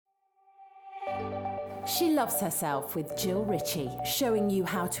She Loves Herself with Jill Ritchie, showing you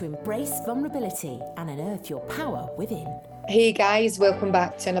how to embrace vulnerability and unearth your power within. Hey guys, welcome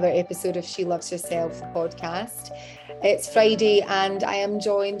back to another episode of She Loves Herself podcast. It's Friday and I am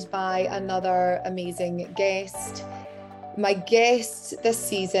joined by another amazing guest. My guests this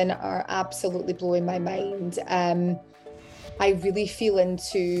season are absolutely blowing my mind. I really feel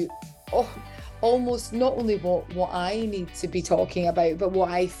into almost not only what I need to be talking about, but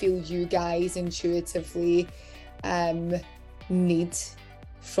what I feel you guys intuitively need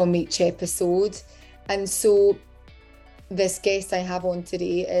from each episode. And so this guest I have on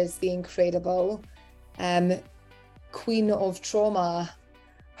today is the incredible Queen of Trauma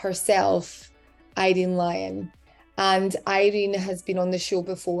herself, Irene Lyon. And Irene has been on the show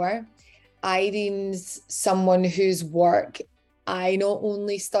before. Irene's someone whose work I not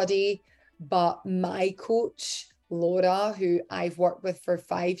only study, but my coach, Laura, who I've worked with for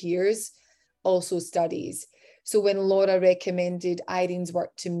 5 years, also studies. So when Laura recommended Irene's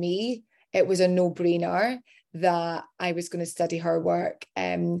work to me, it was a no-brainer that I was going to study her work,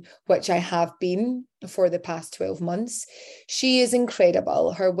 which I have been for the past 12 months. She is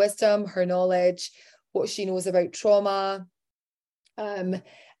incredible. Her wisdom, her knowledge, what she knows about trauma. And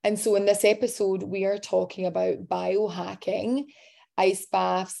so in this episode, we are talking about biohacking, ice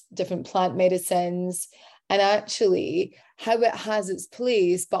baths, different plant medicines, and actually how it has its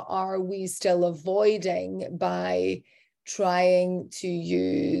place, but are we still avoiding by trying to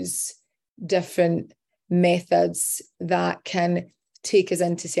use different methods that can take us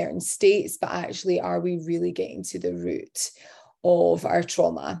into certain states, but actually are we really getting to the root of our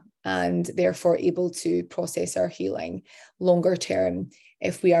trauma and therefore able to process our healing longer term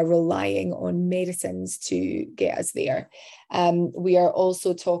if we are relying on medicines to get us there. We are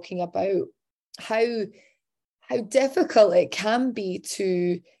also talking about how difficult it can be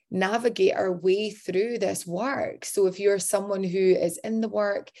to navigate our way through this work. So if you're someone who is in the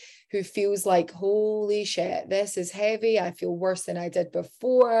work, who feels like, holy shit, this is heavy, I feel worse than I did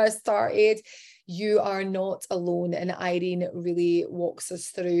before I started, you are not alone. And Irene really walks us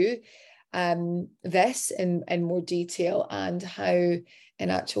through this in more detail, and how in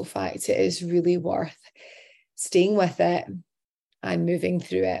actual fact it is really worth staying with it and moving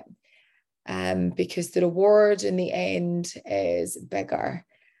through it, because the reward in the end is bigger.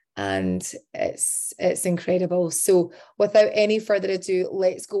 And it's incredible. So without any further ado,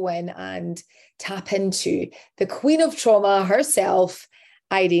 let's go in and tap into the Queen of Trauma herself,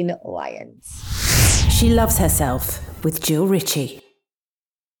 Irene Lyon. She Loves Herself with Jill Ritchie.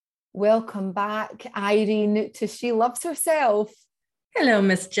 Welcome back, Irene, to She Loves Herself. Hello,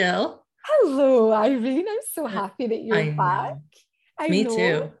 Miss Jill. Hello, Irene. I'm so happy that you're back. Me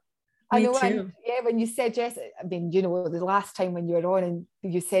too. I know. When you said yes, I mean, the last time when you were on and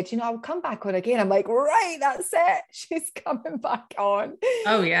you said, I'll come back on again. I'm like, right, that's it. She's coming back on.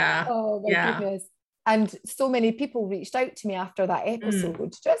 Oh, yeah. Oh, my goodness. And so many people reached out to me after that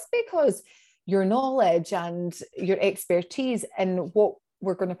episode, just because your knowledge and your expertise and what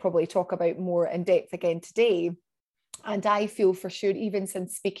we're going to probably talk about more in depth again today. And I feel for sure, even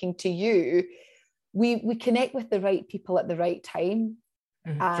since speaking to you, we connect with the right people at the right time.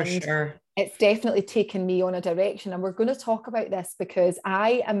 And for sure. It's definitely taken me on a direction. And we're going to talk about this because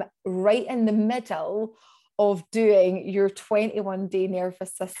I am right in the middle of doing your 21-day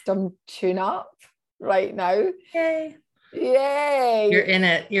nervous system tune-up right now. Yay. Yay. You're in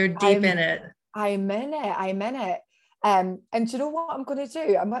it. You're deep in it. I'm in it. And do you know what I'm going to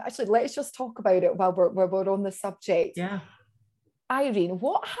do? Let's just talk about it while we're on the subject. Yeah. Irene,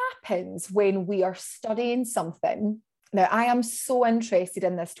 what happens when we are studying something? Now, I am so interested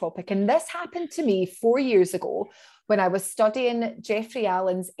in this topic, and this happened to me 4 years ago when I was studying Jeffrey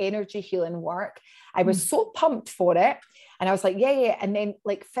Allen's energy healing work. I was so pumped for it, and I was like, yeah. And then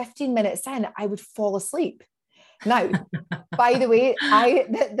like 15 minutes in, I would fall asleep. Now, by the way,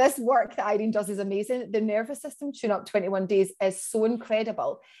 this work that Irene does is amazing. The nervous system tune-up 21 days is so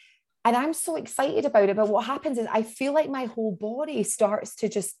incredible. And I'm so excited about it. But what happens is I feel like my whole body starts to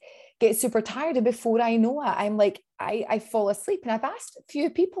just get super tired. And before I know it, I'm like, I fall asleep. And I've asked a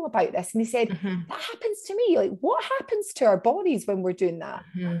few people about this, and they said, that happens to me. Like, what happens to our bodies when we're doing that?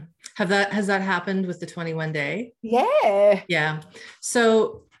 Has that happened with the 21 day? Yeah. Yeah.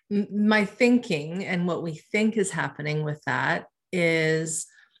 So my thinking and what we think is happening with that is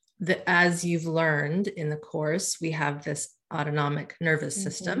that, as you've learned in the course, we have this autonomic nervous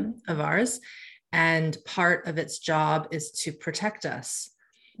system of ours, and part of its job is to protect us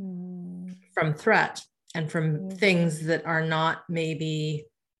from threat and from things that are not maybe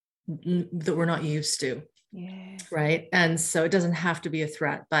that we're not used to. Yeah. Right. And so it doesn't have to be a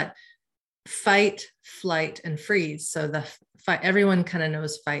threat, but fight, flight, and freeze. So the fight, everyone kind of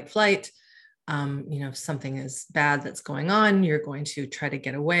knows fight, flight. If something is bad that's going on, you're going to try to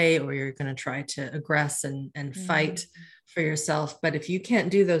get away, or you're going to try to aggress and fight for yourself. But if you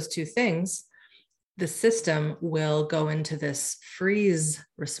can't do those two things, the system will go into this freeze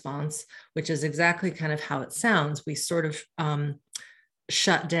response, which is exactly kind of how it sounds. We sort of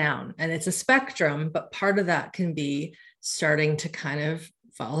shut down, and it's a spectrum, but part of that can be starting to kind of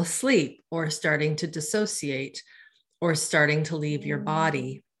fall asleep, or starting to dissociate, or starting to leave your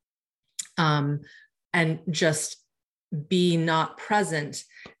body, and just be not present.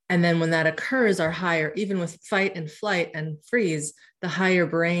 And then when that occurs, our higher, even with fight and flight and freeze, the higher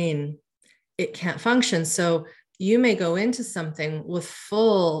brain, it can't function. So you may go into something with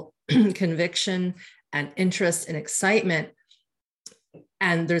full conviction and interest and excitement.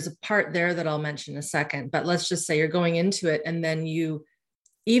 And there's a part there that I'll mention in a second, but let's just say you're going into it, and then you,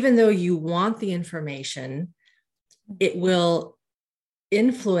 even though you want the information, it will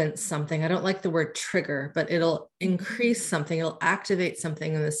influence something. I don't like the word trigger, but it'll increase something. It'll activate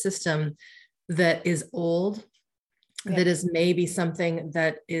something in the system that is old, that is maybe something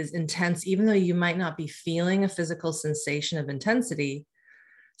that is intense, even though you might not be feeling a physical sensation of intensity.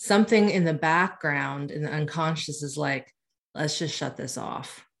 Something in the background, in the unconscious, is like, let's just shut this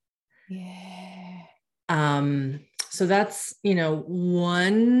off. Yeah. So that's,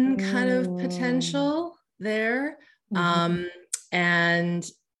 one kind of potential there. And,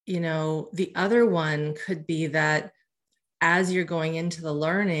 the other one could be that as you're going into the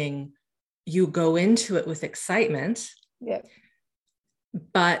learning, you go into it with excitement. Yeah.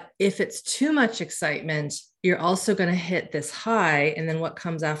 But if it's too much excitement, you're also going to hit this high. And then what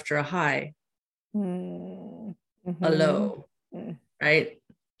comes after a high? A low, right?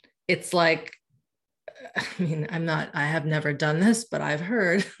 It's like, I have never done this, but I've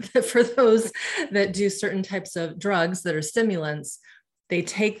heard that for those that do certain types of drugs that are stimulants, they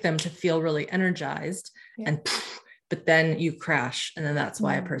take them to feel really energized, but then you crash. And then that's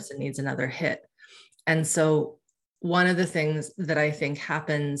why a person needs another hit. And so one of the things that I think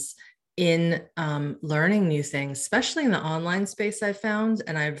happens in learning new things, especially in the online space, I've found,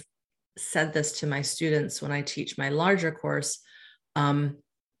 and I've said this to my students when I teach my larger course,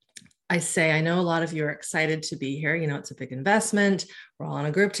 I say, I know a lot of you are excited to be here. It's a big investment. We're all in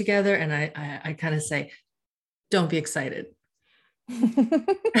a group together. And I kind of say, don't be excited. And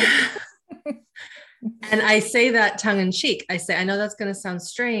I say that tongue in cheek. I say, I know that's going to sound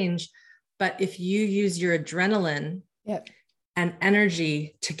strange, but if you use your adrenaline and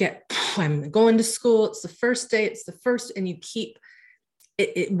energy to get, I'm going to school, it's the first day, and you keep,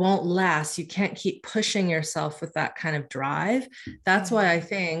 it won't last. You can't keep pushing yourself with that kind of drive. That's why I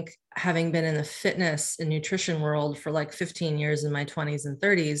think, having been in the fitness and nutrition world for like 15 years in my 20s and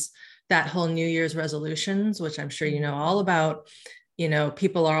 30s, that whole New Year's resolutions, which I'm sure you know all about,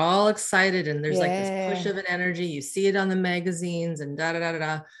 people are all excited, and there's like this push of an energy. You see it on the magazines and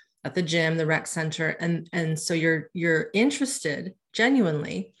at the gym, the rec center. And so you're interested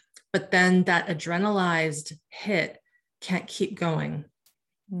genuinely, but then that adrenalized hit can't keep going.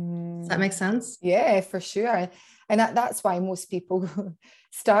 Does that make sense? Yeah, for sure. And that's why most people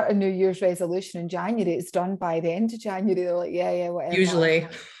start a New Year's resolution in January. It's done by the end of January. They're like, yeah, whatever. Usually.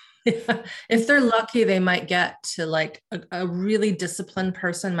 If they're lucky, they might get to like a really disciplined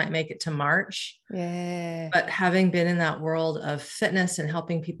person might make it to March. Yeah. But having been in that world of fitness and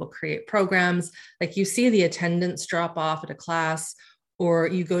helping people create programs, like you see the attendance drop off at a class, or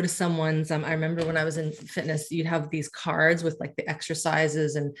you go to someone's, I remember when I was in fitness, you'd have these cards with like the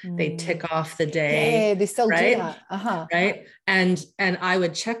exercises, and they tick off the day. Yeah, they still do that. Right. And I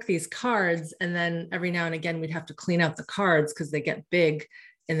would check these cards, and then every now and again, we'd have to clean out the cards because they get big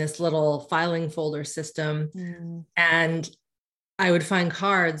in this little filing folder system. And I would find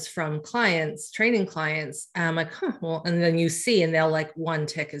cards from clients, training clients. And I'm like, well, and then you see, and they'll like, one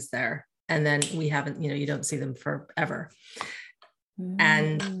tick is there. And then we haven't, you don't see them forever.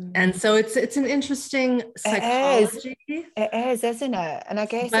 And so it's an interesting psychology. It is, isn't it? And I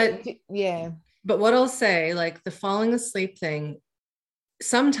guess, But what I'll say, like the falling asleep thing,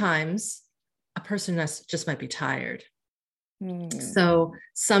 sometimes a person just might be tired. So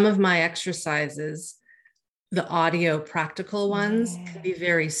some of my exercises, the audio practical ones, can be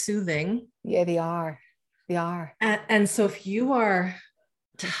very soothing. Yeah, they are. And so if you are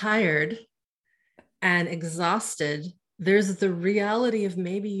tired and exhausted, there's the reality of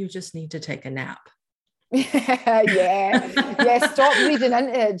maybe you just need to take a nap. Yeah. Stop reading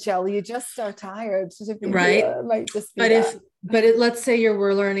into it, Jill. You just are tired. Right. It might just be but that. But let's say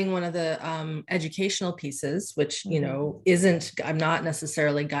we're learning one of the educational pieces, which, you know, I'm not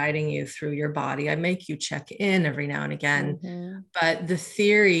necessarily guiding you through your body. I make you check in every now and again, but the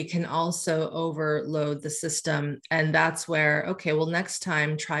theory can also overload the system. And that's where, okay, well, next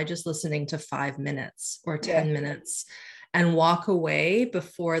time try just listening to 5 minutes or 10 minutes and walk away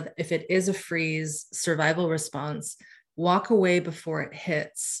before, if it is a freeze survival response, walk away before it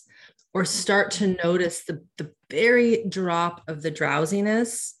hits, or start to notice the very drop of the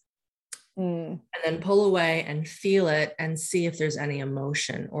drowsiness, and then pull away and feel it and see if there's any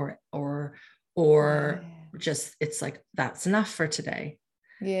emotion or just, it's like, that's enough for today.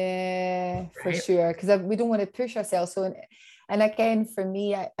 Yeah, right? For sure. Because we don't want to push ourselves. So, and again, for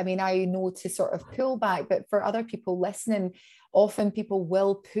me, I mean, I know to sort of pull back, but for other people listening, often people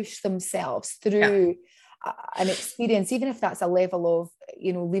will push themselves through an experience, even if that's a level of,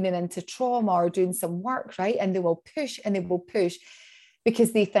 you know, leaning into trauma or doing some work, right? And they will push and they will push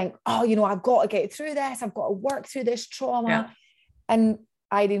because they think, oh, you know, I've got to get through this. I've got to work through this trauma. Yeah. And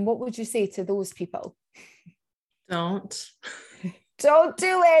Irene, what would you say to those people? Don't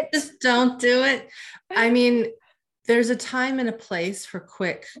do it. Just don't do it. I mean, there's a time and a place for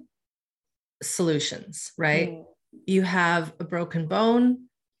quick solutions, right? You have a broken bone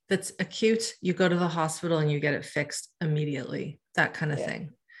that's acute, you go to the hospital and you get it fixed immediately, that kind of thing.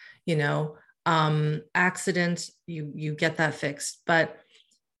 You know, accident, you get that fixed. But,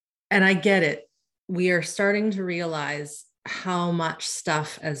 and I get it, we are starting to realize how much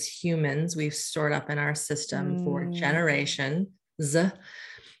stuff as humans we've stored up in our system for generations.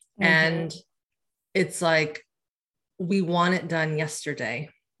 And it's like, we want it done yesterday.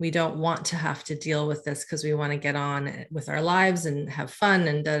 We don't want to have to deal with this because we want to get on with our lives and have fun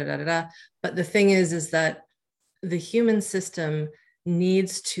and da da da da. But the thing is that the human system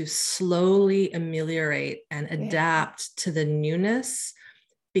needs to slowly ameliorate and adapt to the newness,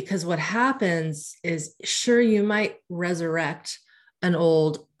 because what happens is, sure, you might resurrect an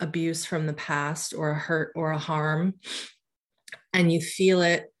old abuse from the past or a hurt or a harm, and you feel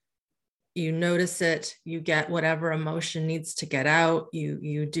it, you notice it, you get whatever emotion needs to get out,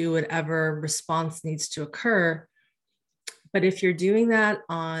 you do whatever response needs to occur. But if you're doing that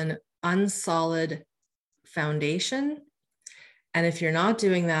on unsolid foundation, and if you're not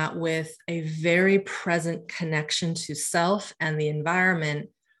doing that with a very present connection to self and the environment,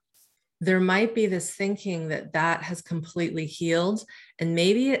 there might be this thinking that has completely healed, and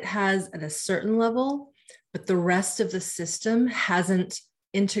maybe it has at a certain level, but the rest of the system hasn't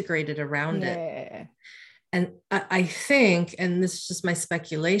integrated around it. And I think, and this is just my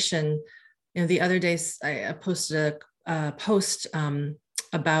speculation, you know, the other day I posted a post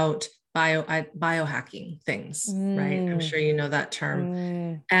about biohacking things, right? I'm sure you know that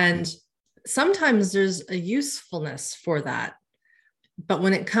term. And sometimes there's a usefulness for that. But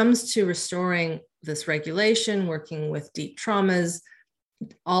when it comes to restoring this regulation, working with deep traumas,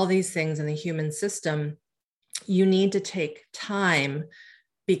 all these things in the human system, you need to take time,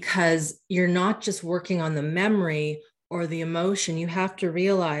 because you're not just working on the memory or the emotion. You have to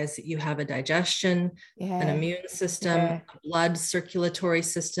realize that you have a digestion, an immune system, a blood circulatory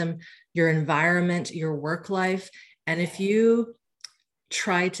system, your environment, your work life. And if you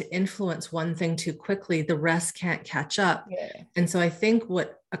try to influence one thing too quickly, the rest can't catch up. And so I think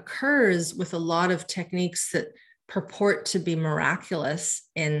what occurs with a lot of techniques that purport to be miraculous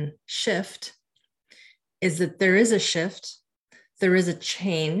in shift is that there is a shift, there is a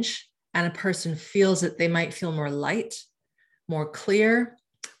change, and a person feels that they might feel more light, more clear.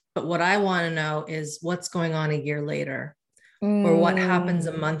 But what I want to know is what's going on a year later, or what happens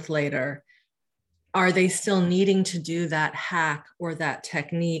a month later. Are they still needing to do that hack or that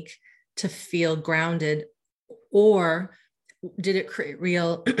technique to feel grounded, or did it create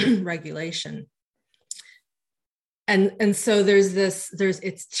real regulation? And so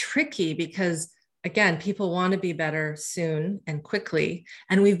it's tricky because, again, people want to be better soon and quickly.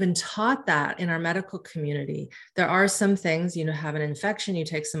 And we've been taught that in our medical community. There are some things, you know, have an infection, you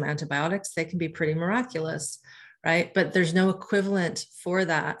take some antibiotics, they can be pretty miraculous, right? But there's no equivalent for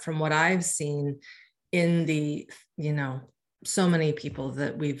that from what I've seen in the, you know, so many people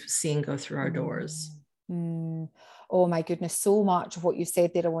that we've seen go through our doors. Oh my goodness, so much of what you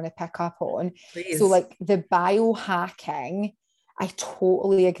said there I want to pick up on. Please. So like the biohacking, I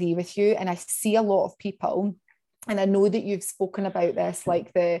totally agree with you. And I see a lot of people, and I know that you've spoken about this,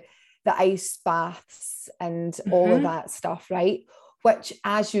 like the ice baths and all of that stuff, right? Which,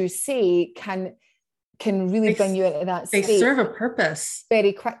 as you say, can really bring you into that state. They serve a purpose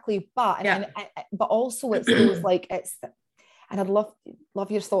very quickly, but but also it's those like And I'd love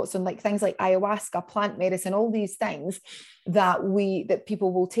your thoughts on like things like ayahuasca, plant medicine, all these things that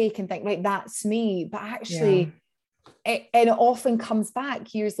people will take and think, right, that's me. But actually, and it often comes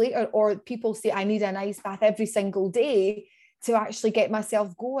back years later, or people say, I need an ice bath every single day to actually get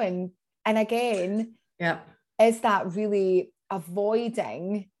myself going. And again, is that really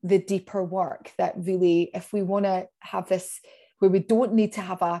avoiding the deeper work that really, if we want to have this where we don't need to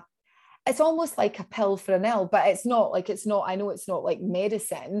have it's almost like a pill for an ill, but I know it's not like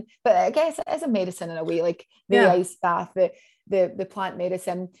medicine, but I guess it is a medicine in a way, like the ice bath, the plant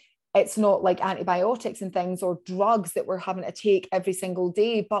medicine. It's not like antibiotics and things or drugs that we're having to take every single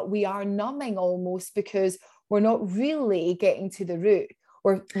day, but we are numbing almost because we're not really getting to the root.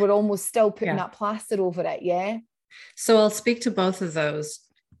 We're almost still putting that plaster over it. Yeah. So I'll speak to both of those,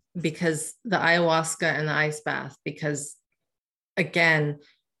 because the ayahuasca and the ice bath, because again,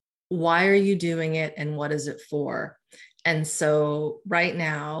 why are you doing it and what is it for? And so right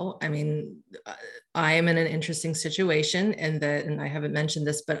now, I mean, I am in an interesting situation and I haven't mentioned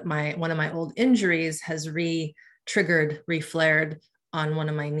this, but one of my old injuries has reflared on one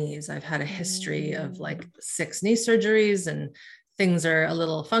of my knees. I've had a history of like 6 knee surgeries and things are a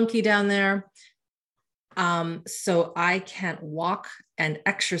little funky down there. So I can't walk and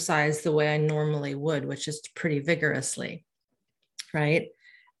exercise the way I normally would, which is pretty vigorously, right?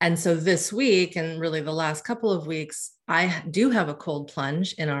 And so this week, and really the last couple of weeks, I do have a cold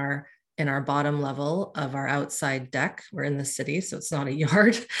plunge in our bottom level of our outside deck. We're in the city, so it's not a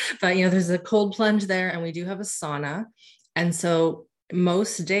yard, but there's a cold plunge there, and we do have a sauna. And so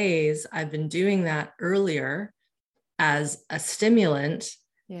most days I've been doing that earlier as a stimulant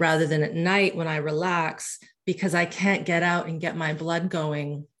rather than at night when I relax, because I can't get out and get my blood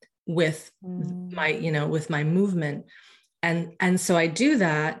going with with my movement. And so I do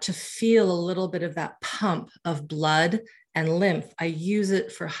that to feel a little bit of that pump of blood and lymph. I use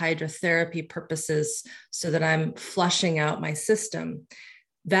it for hydrotherapy purposes so that I'm flushing out my system.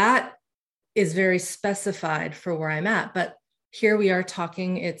 That is very specified for where I'm at. But here we are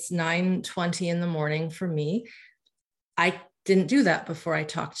talking, it's 9:20 in the morning for me. I didn't do that before I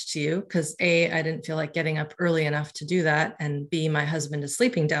talked to you because A, I didn't feel like getting up early enough to do that. And B, my husband is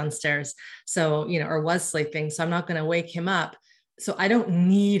sleeping downstairs. So, or was sleeping. So I'm not going to wake him up. So I don't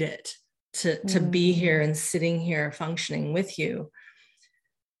need it to be here and sitting here functioning with you.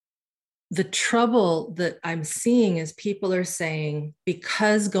 The trouble that I'm seeing is people are saying,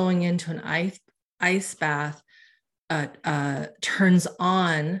 because going into an ice bath turns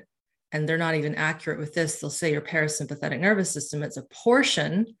on, and they're not even accurate with this, they'll say your parasympathetic nervous system. It's a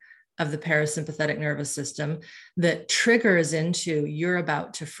portion of the parasympathetic nervous system that triggers into you're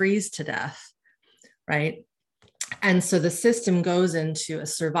about to freeze to death, right? And so the system goes into a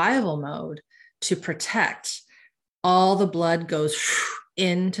survival mode to protect. All the blood goes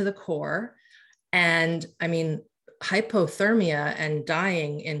into the core. And I mean, hypothermia and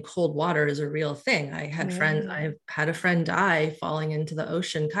dying in cold water is a real thing. I've had a friend die falling into the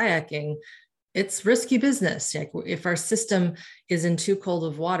ocean kayaking. It's risky business. Like if our system is in too cold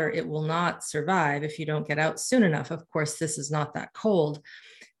of water, it will not survive if you don't get out soon enough. Of course, this is not that cold.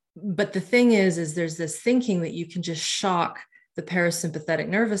 But the thing is there's this thinking that you can just shock the parasympathetic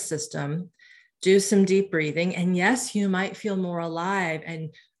nervous system, do some deep breathing. And yes, you might feel more alive and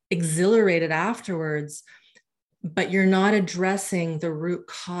exhilarated afterwards, but you're not addressing the root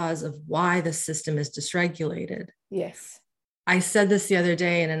cause of why the system is dysregulated. Yes. I said this the other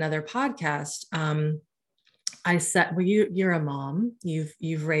day in another podcast. I said, well, you're a mom,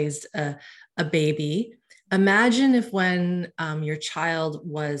 you've raised a baby. Imagine if when your child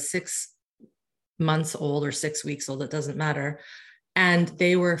was 6 months old or 6 weeks old, it doesn't matter, and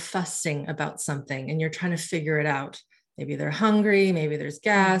they were fussing about something and you're trying to figure it out. Maybe they're hungry, maybe there's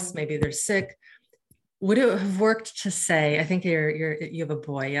gas, maybe they're sick. Would it have worked to say, I think you have a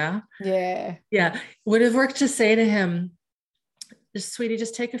boy, yeah? Yeah. Yeah. Would it have worked to say to him, sweetie,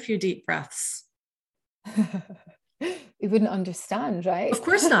 just take a few deep breaths? He wouldn't understand, right? Of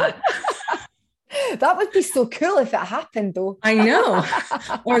course not. That would be so cool if it happened, though. I know.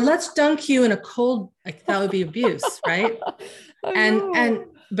 Or let's dunk you in a cold, like that would be abuse, right?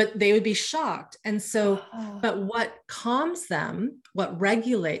 But they would be shocked. And so, but what calms them, what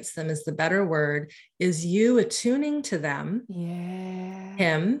regulates them is the better word, is you attuning to them,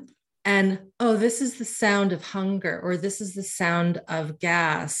 him, and, oh, this is the sound of hunger, or this is the sound of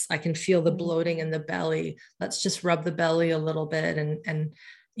gas. I can feel the bloating in the belly. Let's just rub the belly a little bit and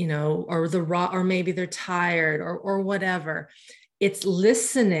or maybe they're tired or whatever. It's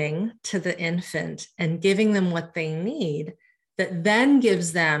listening to the infant and giving them what they need that then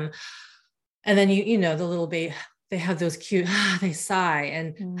gives them, and then the little baby, they have those cute, they sigh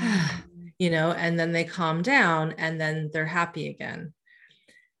and, you know, and then they calm down and then they're happy again.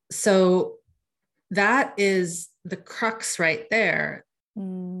 So that is the crux right there.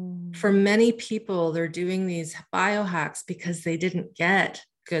 For many people, they're doing these biohacks because they didn't get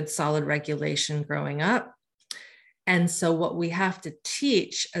good, solid regulation growing up. And so what we have to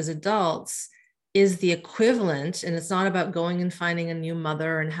teach as adults is the equivalent, and it's not about going and finding a new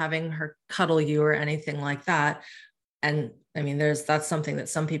mother and having her cuddle you or anything like that. And I mean, that's something that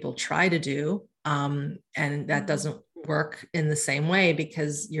some people try to do. And that doesn't work in the same way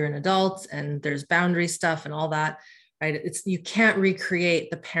because you're an adult and there's boundary stuff and all that, right? You can't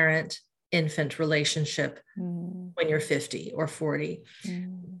recreate the parent-infant relationship when you're 50 or 40,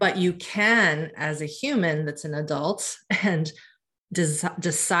 but you can, as a human that's an adult and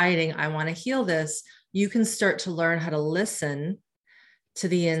deciding, I want to heal this, you can start to learn how to listen to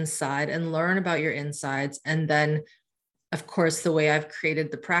the inside and learn about your insides. And then, of course, the way I've created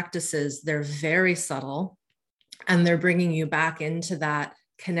the practices, they're very subtle and they're bringing you back into that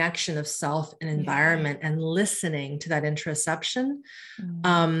connection of self and environment and listening to that interoception.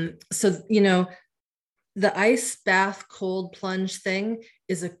 So, you know, the ice bath, cold plunge thing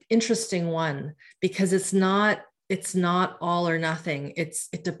is an interesting one because it's not all or nothing. It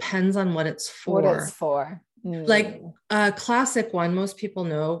depends on what it's for. What it's for. Like a classic one, most people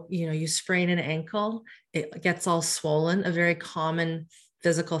know, you know, you sprain an ankle, it gets all swollen, a very common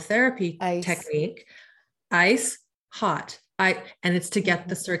physical therapy technique, ice, hot, and it's to get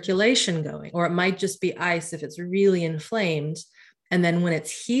the circulation going, or it might just be ice if it's really inflamed. And then when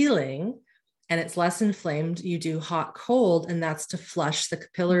it's healing and it's less inflamed, you do hot, cold, and that's to flush the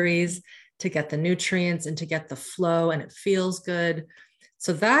capillaries, to get the nutrients and to get the flow, and it feels good.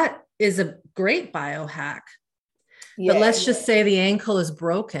 So that is a great biohack. But let's just say the ankle is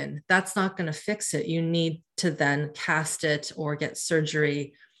broken. That's not going to fix it. You need to then cast it or get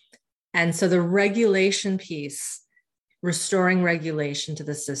surgery. And so the regulation piece, restoring regulation to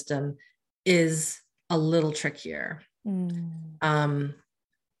the system, is a little trickier.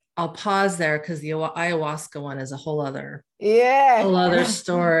 I'll pause there because the ayahuasca one is a whole other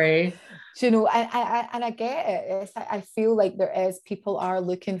story. You know, and I get it. I feel like people are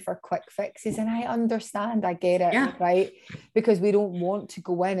looking for quick fixes, and I understand. I get it, right? Because we don't want to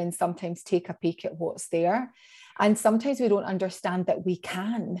go in and sometimes take a peek at what's there, and sometimes we don't understand that we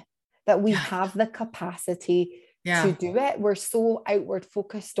have the capacity to do it. We're so outward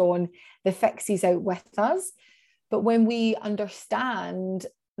focused on the fixes out with us, but when we understand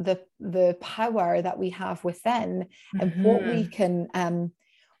the power that we have within and what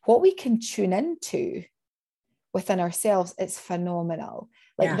we can tune into within ourselves, it's phenomenal.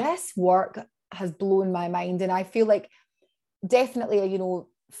 Like this work has blown my mind. And I feel like definitely, you know,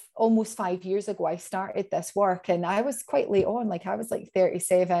 almost 5 years ago, I started this work and I was quite late on, like I was like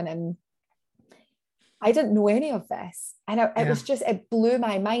 37 and I didn't know any of this. And it was just, it blew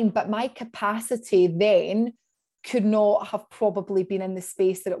my mind, but my capacity then could not have probably been in the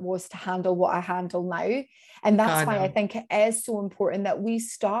space that it was to handle what I handle now. And that's why I think it is so important that we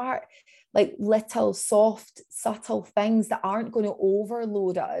start like little soft, subtle things that aren't going to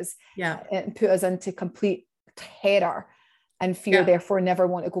overload us and put us into complete terror and fear, therefore never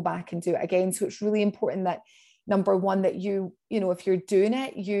want to go back and do it again. So it's really important that, number one, that you know, if you're doing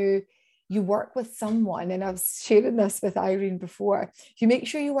it, you work with someone, and I was sharing this with Irene before, you make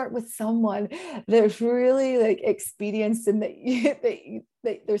sure you work with someone that's really like experienced and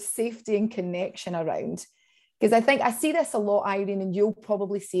that there's safety and connection around. Because I think I see this a lot, Irene, and you'll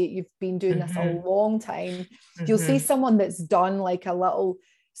probably see it. You've been doing this a long time. You'll see someone that's done like a little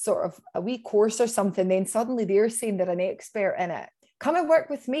sort of a wee course or something, then suddenly they're saying they're an expert in it. Come and work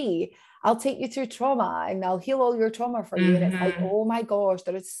with me. I'll take you through trauma and I'll heal all your trauma for you. And it's like, oh my gosh,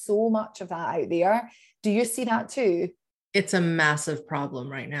 there is so much of that out there. Do you see that too? It's a massive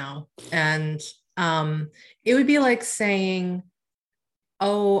problem right now. And it would be like saying,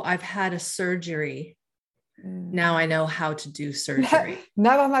 oh, I've had a surgery. Now I know how to do surgery.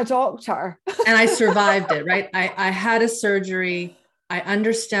 Now I'm a doctor. And I survived it, right? I had a surgery. I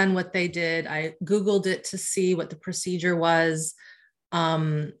understand what they did. I Googled it to see what the procedure was.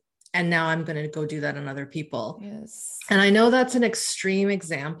 And now I'm going to go do that on other people. Yes. And I know that's an extreme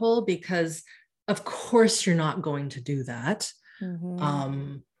example because of course you're not going to do that.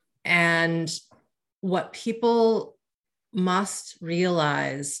 And what people must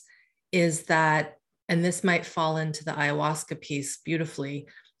realize is that, and this might fall into the ayahuasca piece beautifully,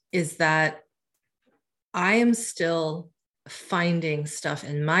 is that I am still finding stuff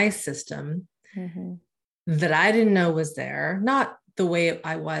in my system that I didn't know was there, not the way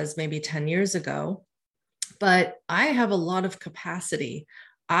I was maybe 10 years ago, but I have a lot of capacity.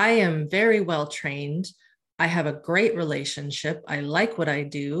 I am very well trained. I have a great relationship. I like what I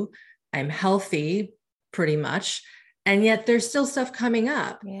do. I'm healthy pretty much. And yet there's still stuff coming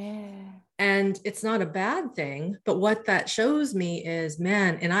up. Yeah. And it's not a bad thing. But what that shows me is,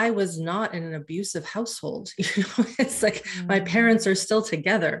 man, and I was not in an abusive household. It's like my parents are still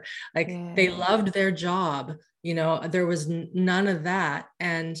together. Like they loved their job. There was none of that.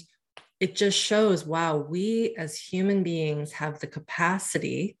 And it just shows, wow, we as human beings have the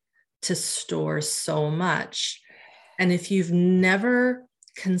capacity to store so much. And if you've never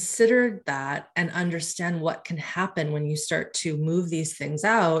considered that and understand what can happen when you start to move these things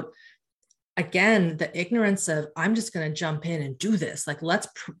out, again, the ignorance of, I'm just going to jump in and do this. Like, let's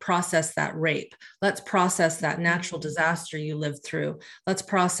process that rape. Let's process that natural disaster you lived through. Let's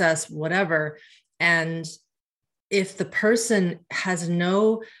process whatever. And if the person has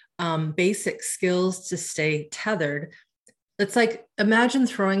no basic skills to stay tethered, it's like, imagine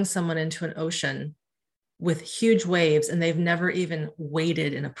throwing someone into an ocean with huge waves and they've never even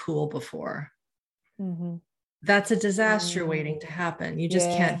waded in a pool before. Mm-hmm. That's a disaster waiting to happen. You just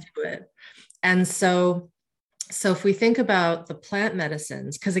can't do it. And so if we think about the plant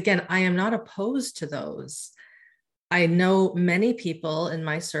medicines, because again, I am not opposed to those. I know many people in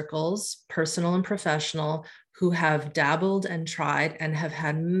my circles, personal and professional, who have dabbled and tried and have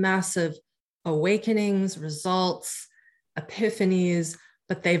had massive awakenings, results, epiphanies,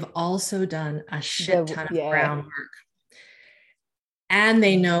 but they've also done a shit ton of groundwork. And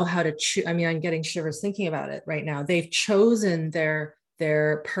they know how to choose. I mean, I'm getting shivers thinking about it right now. They've chosen their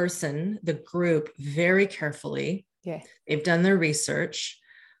person, the group, very carefully. Yeah. They've done their research.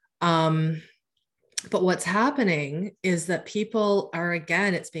 But what's happening is that people are,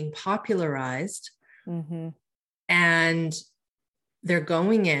 again, it's being popularized. Mm-hmm. And they're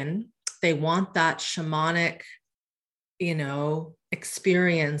going in, they want that shamanic,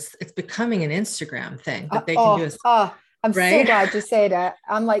 experience. It's becoming an Instagram thing that they can do. I'm so glad you said it.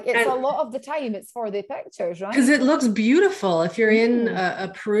 I'm like, it's a lot of the time it's for the pictures, right? Because it looks beautiful. If you're in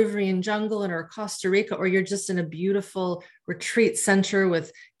a Peruvian jungle or Costa Rica, or you're just in a beautiful retreat center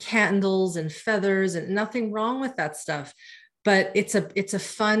with candles and feathers, and nothing wrong with that stuff. But it's a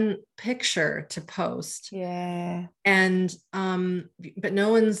fun picture to post. Yeah. And but no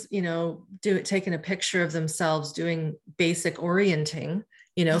one's, taking a picture of themselves doing basic orienting,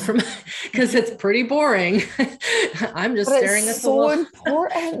 from, because it's pretty boring. I'm just staring at the wall. It's so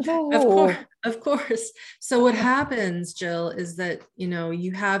important though. Of course. So what happens, Jill, is that,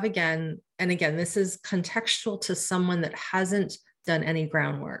 you have again, this is contextual to someone that hasn't done any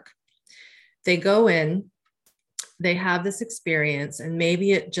groundwork. They go in, they have this experience, and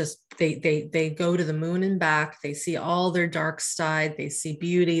maybe it just, they go to the moon and back. They see all their dark side. They see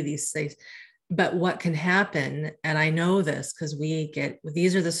beauty, but what can happen, and I know this because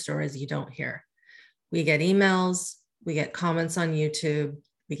these are the stories you don't hear. We get emails, we get comments on YouTube,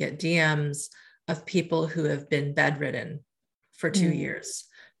 we get DMs of people who have been bedridden for 2 years,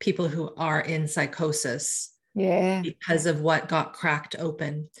 people who are in psychosis because of what got cracked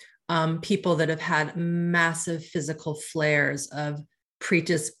open. People that have had massive physical flares of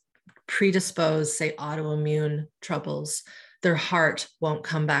predisposed, say, autoimmune troubles. Their heart won't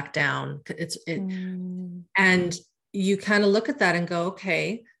come back down. And you kind of look at that and go,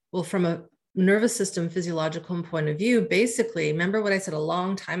 okay, well, from a nervous system physiological point of view, basically, remember what I said a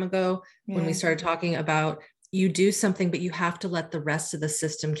long time ago when we started talking about, you do something, but you have to let the rest of the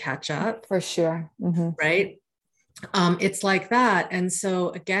system catch up. For sure. Mm-hmm. Right. It's like that. And so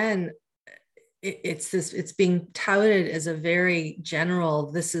again, it's being touted as a very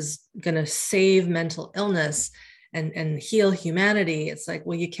general, this is going to save mental illness and heal humanity. It's like,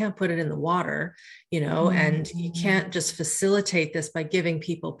 well, you can't put it in the water, and you can't just facilitate this by giving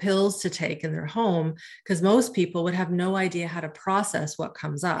people pills to take in their home, because most people would have no idea how to process what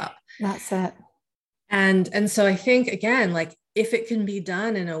comes up. That's it. And so I think, again, like, if it can be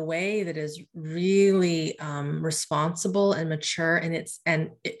done in a way that is really responsible and mature,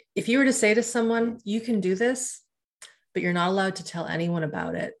 and if you were to say to someone, you can do this, but you're not allowed to tell anyone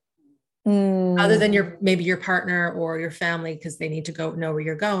about it, other than maybe your partner or your family, because they need to know where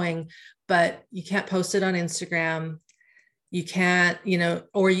you're going, but you can't post it on Instagram. You can't,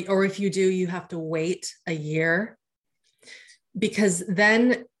 or if you do, you have to wait a year, because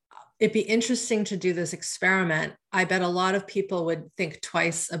then it'd be interesting to do this experiment. I bet a lot of people would think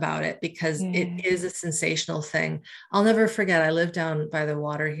twice about it, because it is a sensational thing. I'll never forget, I live down by the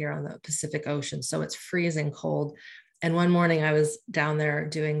water here on the Pacific Ocean, so it's freezing cold. And one morning I was down there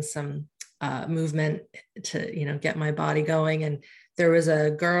doing some movement to, get my body going. And there was a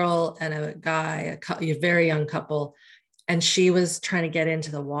girl and a guy, a very young couple, and she was trying to get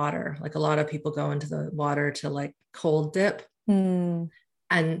into the water. Like a lot of people go into the water to like cold dip. Mm.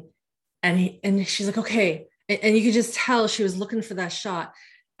 And she's like, okay. And you could just tell she was looking for that shot.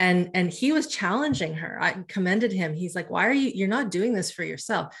 And he was challenging her. I commended him. He's like, why are you're not doing this for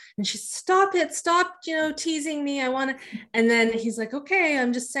yourself? And she, stop, teasing me. I want to. And then he's like, okay,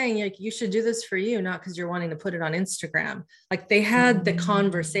 I'm just saying, like, you should do this for you, not because you're wanting to put it on Instagram. Like they had the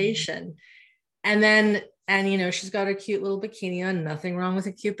conversation. And then, she's got a cute little bikini on, nothing wrong with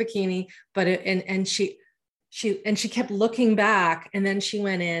a cute bikini, but she kept looking back, and then she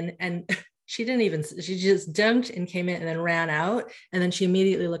went in and she just dunked and came in and then ran out. And then she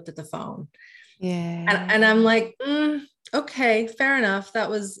immediately looked at the phone. Yeah. And I'm like, okay, fair enough. That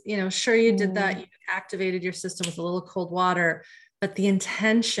was, sure you did that. You activated your system with a little cold water, but the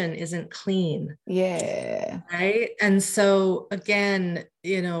intention isn't clean. Yeah. Right. And so again,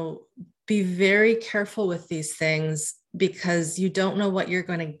 be very careful with these things, because you don't know what you're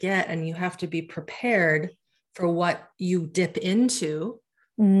going to get, and you have to be prepared for what you dip into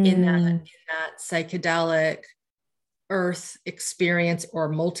in that psychedelic earth experience or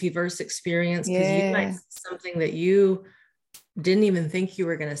multiverse experience, because you might see something that you didn't even think you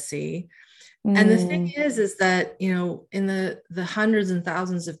were going to see. And the thing is that, in the hundreds and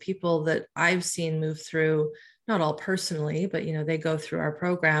thousands of people that I've seen move through, not all personally, but, they go through our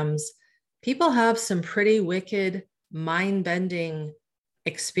programs, people have some pretty wicked, mind-bending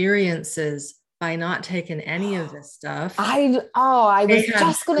experiences by not taking any of this stuff. I was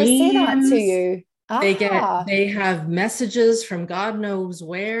just going to say that to you. They have messages from God knows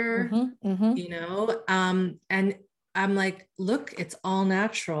where, and I'm like, look, it's all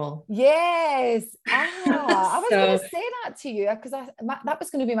natural. Yes. I was going to say that to you, because that was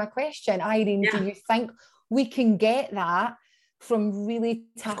going to be my question. Irene, do you think we can get that from really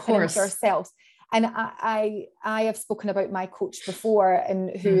tapping into ourselves? And I have spoken about my coach before,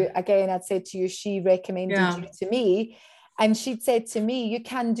 and who, again, I'd said to you, she recommended you to me. And she'd said to me, you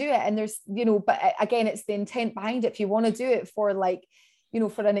can do it. And there's, but again, it's the intent behind it. If you want to do it for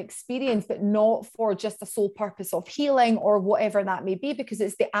for an experience, but not for just the sole purpose of healing or whatever that may be, because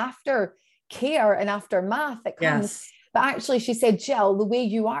it's the aftercare and aftermath that comes. Yes. But actually, she said, Jill, the way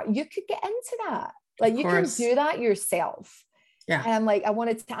you are, you could get into that. Like you can do that yourself. Yeah. And I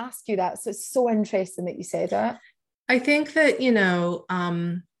wanted to ask you that. So it's so interesting that you said that. I think that,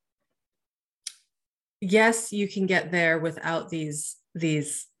 yes, you can get there without these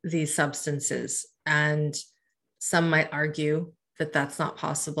substances. And some might argue that that's not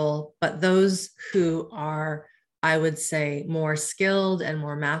possible, but those who are, I would say, more skilled and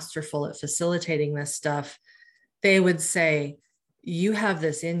more masterful at facilitating this stuff, they would say, you have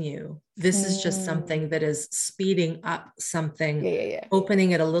this in you. This is just something that is speeding up something,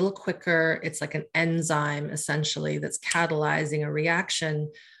 opening it a little quicker. It's like an enzyme, essentially, that's catalyzing a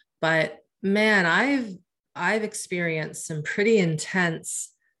reaction. But man, I've experienced some pretty intense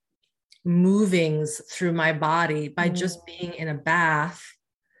movings through my body by just being in a bath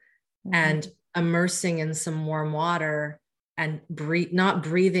and immersing in some warm water and not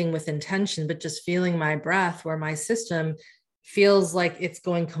breathing with intention, but just feeling my breath, where my system feels like it's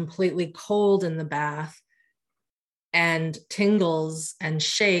going completely cold in the bath and tingles and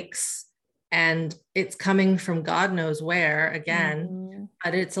shakes, and it's coming from God knows where again,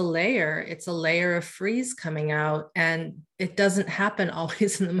 but it's a layer of freeze coming out, and it doesn't happen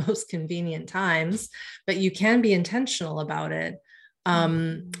always in the most convenient times, but you can be intentional about it.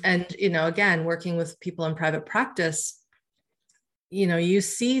 And, again, working with people in private practice, you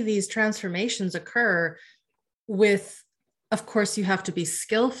see these transformations occur with, of course, you have to be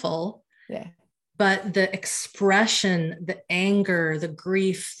skillful, but the expression, the anger, the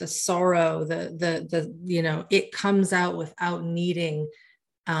grief, the sorrow, it comes out without needing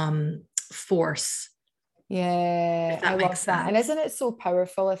force. Yeah, I love that. And isn't it so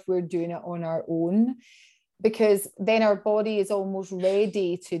powerful if we're doing it on our own? Because then our body is almost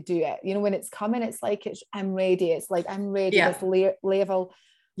ready to do it. When it's coming, it's like, I'm ready. It's like, I'm ready. This level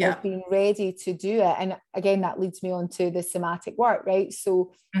of being ready to do it. And again, that leads me on to the somatic work, right?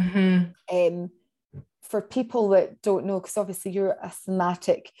 So for people that don't know, because obviously you're a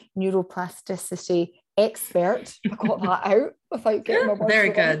somatic neuroplasticity expert, I got that out without getting my words very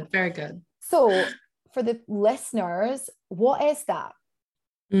wrong. Good, very good. So for the listeners, what is that?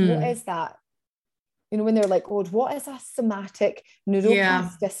 What is that? When they're like, oh, what is a somatic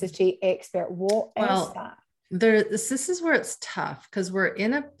neuroplasticity expert? What is that? This is where it's tough, because we're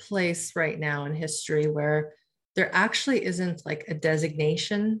in a place right now in history where there actually isn't like a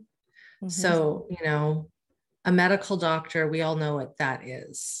designation. So, a medical doctor, we all know what that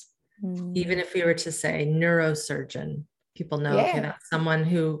is. Even if we were to say neurosurgeon, people know, okay, that's someone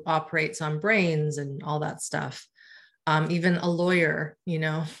who operates on brains and all that stuff. Even a lawyer, you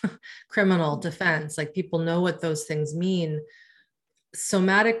know, criminal defense, like people know what those things mean.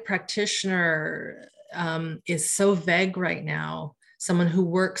 Somatic practitioner is so vague right now. Someone who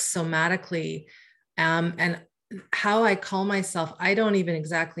works somatically, and how I call myself, I don't even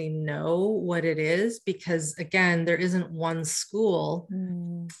exactly know what it is, because again, there isn't one school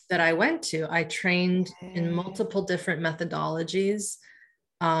that I went to. I trained in multiple different methodologies.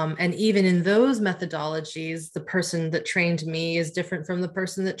 And even in those methodologies, the person that trained me is different from the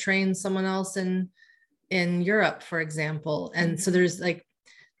person that trained someone else in Europe, for example. And so there's like,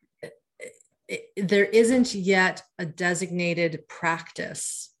 there isn't yet a designated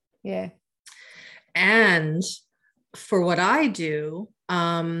practice. Yeah. And for what I do,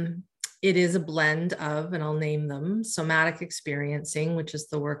 it is a blend of, and I'll name them, somatic experiencing, which is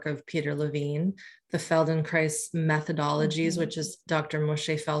the work of Peter Levine, the Feldenkrais methodologies, which is Dr.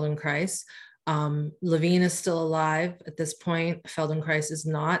 Moshe Feldenkrais. Levine is still alive at this point. Feldenkrais is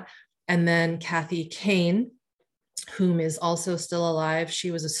not. And then Kathy Kane, whom is also still alive.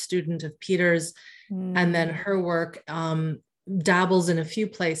 She was a student of Peter's. And then her work dabbles in a few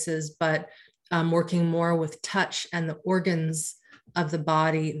places, but working more with touch and the organs of the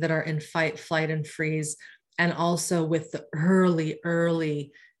body that are in fight, flight, and freeze, and also with the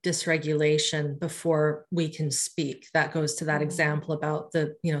early dysregulation before we can speak. That goes to that example about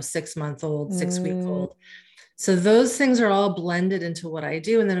the 6-month-old, 6-week-old. So those things are all blended into what I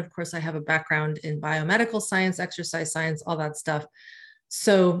do. And then of course I have a background in biomedical science, exercise science, all that stuff.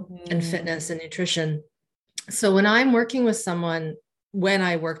 So, and fitness and nutrition. So when I'm working with someone, when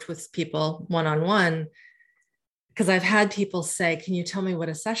I worked with people one-on-one, because I've had people say, can you tell me what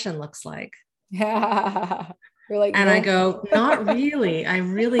a session looks like? Yeah. You're like, and no. I go, not really. I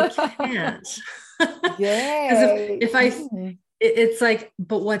really can't. Yeah. Because it's like,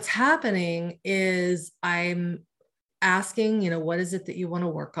 but what's happening is I'm asking, what is it that you want to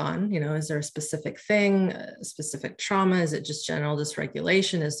work on? Is there a specific thing, a specific trauma? Is it just general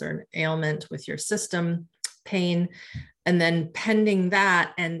dysregulation? Is there an ailment with your system, pain? And then pending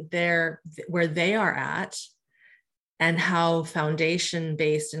that and where they are at and how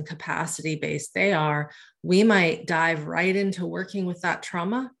foundation-based and capacity-based they are, we might dive right into working with that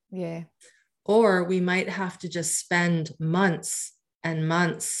trauma. Yeah. Or we might have to just spend months and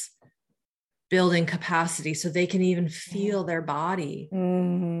months building capacity so they can even feel their body.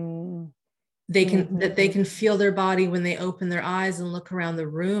 They can feel their body when they open their eyes and look around the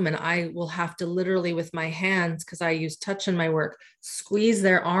room. And I will have to literally with my hands, because I use touch in my work, squeeze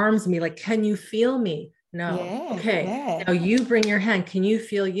their arms and be like, can you feel me? No. Yeah, okay. Yeah. Now you bring your hand. Can you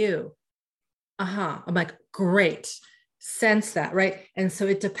feel you? I'm like, great. Sense that, right? And so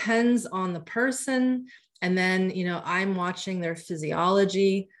it depends on the person. And then, I'm watching their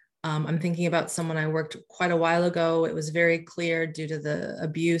physiology. I'm thinking about someone I worked quite a while ago. It was very clear due to the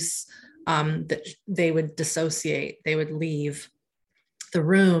abuse that they would dissociate, they would leave the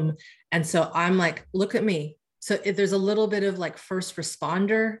room. And so I'm like, look at me. So there's a little bit of like first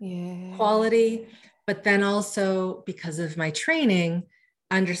responder quality, but then also because of my training,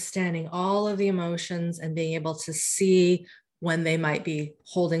 understanding all of the emotions and being able to see when they might be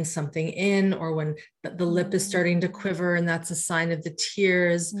holding something in, or when the lip is starting to quiver and that's a sign of the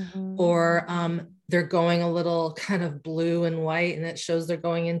tears, or they're going a little kind of blue and white and it shows they're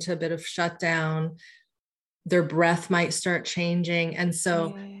going into a bit of shutdown. Their breath might start changing. And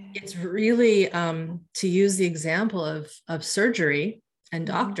so it's really, to use the example of surgery and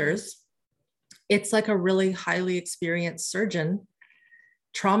doctors, it's like a really highly experienced surgeon,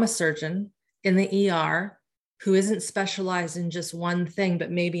 trauma surgeon in the ER, who isn't specialized in just one thing,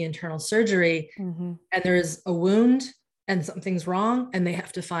 but maybe internal surgery. And there's a wound and something's wrong and they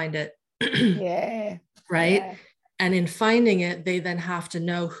have to find it. Right. Yeah. And in finding it, they then have to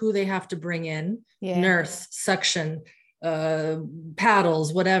know who they have to bring in, nurse, suction,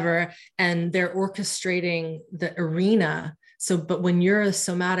 paddles, whatever. And they're orchestrating the arena. So, but when you're a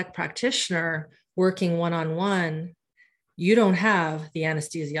somatic practitioner working one-on-one, you don't have the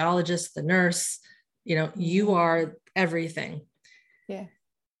anesthesiologist, the nurse, you are everything. Yeah.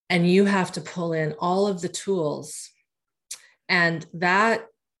 And you have to pull in all of the tools. And that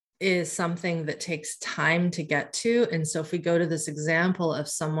is something that takes time to get to. And so if we go to this example of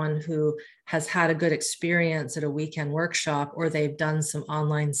someone who has had a good experience at a weekend workshop, or they've done some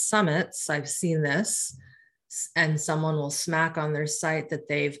online summits, I've seen this, and someone will smack on their site that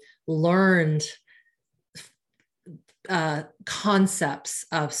they've learned concepts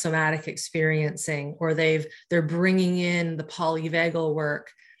of somatic experiencing, or they're bringing in the polyvagal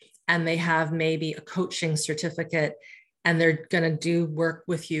work, and they have maybe a coaching certificate, and they're going to do work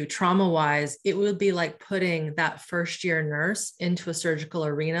with you trauma wise, it would be like putting that first year nurse into a surgical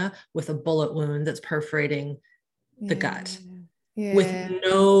arena with a bullet wound that's perforating the gut with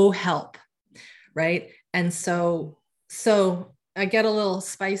no help. Right. And so I get a little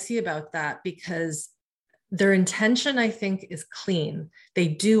spicy about that, because their intention, I think, is clean. They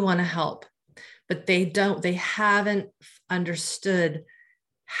do want to help, but they haven't understood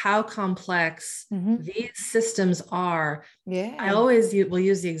how complex these systems are. Yeah. I always will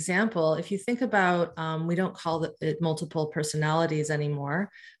use the example. If you think about, we don't call it multiple personalities anymore,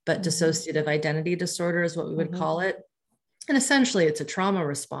 but dissociative identity disorder is what we would call it. And essentially it's a trauma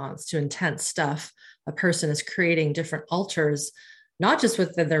response to intense stuff. A person is creating different alters, not just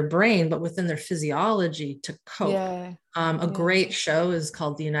within their brain, but within their physiology to cope. Yeah. A great show is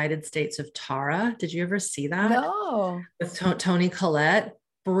called The United States of Tara. Did you ever see that? No. With Toni Collette.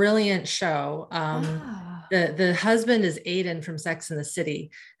 Brilliant show. The husband is Aiden from Sex and the City,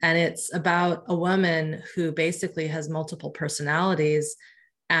 and it's about a woman who basically has multiple personalities,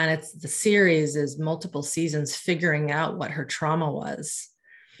 and the series is multiple seasons figuring out what her trauma was.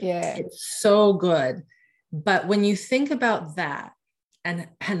 Yeah, it's so good. But when you think about that, and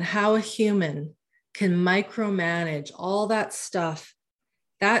how a human can micromanage all that stuff,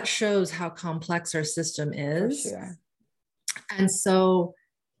 that shows how complex our system is. For sure. And so,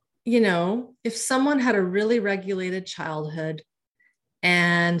 if someone had a really regulated childhood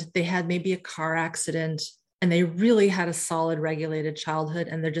and they had maybe a car accident and they really had a solid regulated childhood,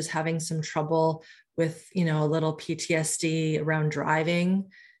 and they're just having some trouble with, a little PTSD around driving,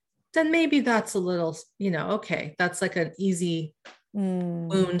 then maybe that's a little, okay, that's like an easy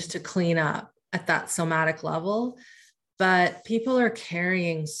wound to clean up at that somatic level. But people are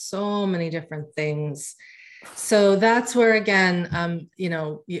carrying so many different things. So that's where, again,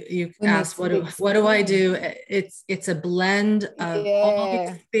 you asked, what do I do? It's a blend of all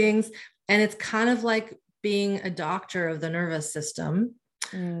these things. And it's kind of like being a doctor of the nervous system.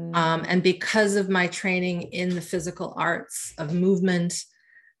 And because of my training in the physical arts of movement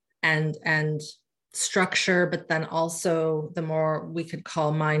and structure, but then also the more we could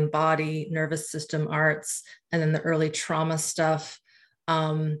call mind, body, nervous system arts, and then the early trauma stuff.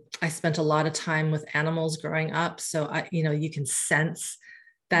 I spent a lot of time with animals growing up. So you can sense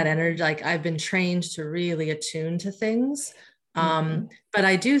that energy. Like, I've been trained to really attune to things. But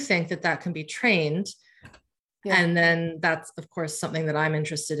I do think that can be trained. Yeah. And then that's, of course, something that I'm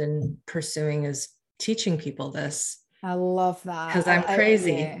interested in pursuing, is teaching people this. I love that. Because I'm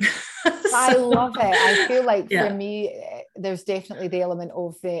crazy. I love it. I feel like for me, there's definitely the element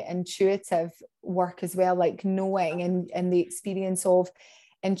of the intuitive work as well, like knowing and the experience of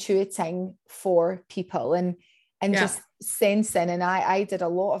intuiting for people and just sensing. And I did a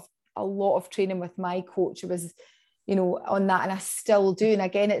lot of training with my coach. It was, on that, and I still do. And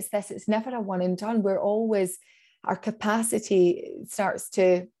again, it's never a one and done. We're always, our capacity starts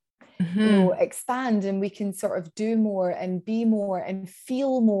to expand, and we can sort of do more and be more and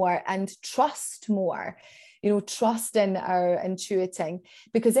feel more and trust more, trust in our intuiting.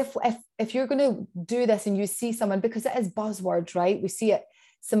 Because if you're going to do this and you see someone, because it is buzzwords, right? We see it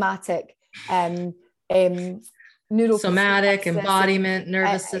somatic, somatic, embodiment,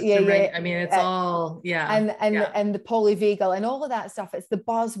 nervous system, right? I mean, it's all, and the polyvagal and all of that stuff. It's the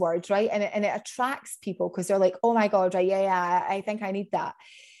buzzwords, right? And it attracts people because they're like, oh my God, right? I think I need that.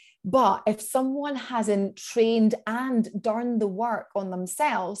 But if someone hasn't trained and done the work on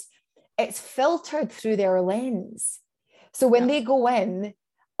themselves, it's filtered through their lens. So when they go in,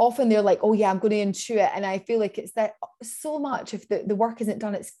 often they're like, oh yeah, I'm going to intuit. And I feel like it's that so much, if the work isn't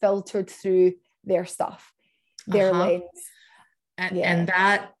done, it's filtered through their stuff, their lens. And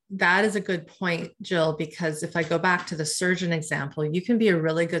that is a good point, Jill, because if I go back to the surgeon example, you can be a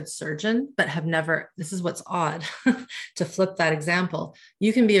really good surgeon, but have never, this is what's odd to flip that example.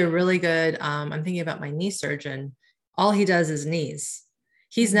 You can be a really good, I'm thinking about my knee surgeon. All he does is knees.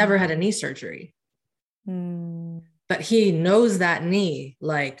 He's never had a knee surgery, but he knows that knee.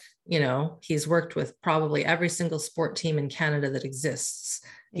 Like, he's worked with probably every single sport team in Canada that exists.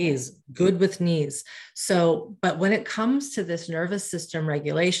 He's good with knees. So, but when it comes to this nervous system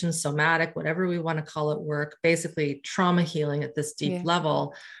regulation, somatic, whatever we want to call it, work, basically trauma healing at this deep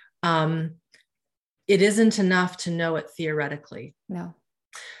level, it isn't enough to know it theoretically. No.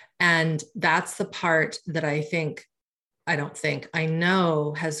 And that's the part that I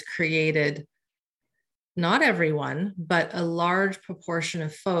know has created, not everyone, but a large proportion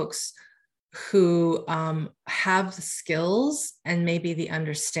of folks who have the skills and maybe the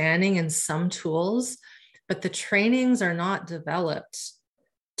understanding and some tools, but the trainings are not developed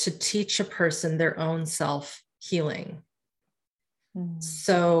to teach a person their own self-healing.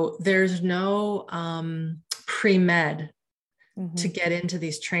 So there's no pre-med to get into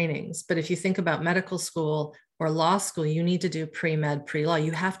these trainings. But if you think about medical school or law school, you need to do pre-med, pre-law.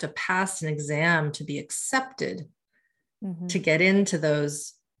 You have to pass an exam to be accepted to get into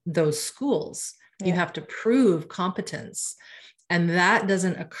those schools. You have to prove competence. And that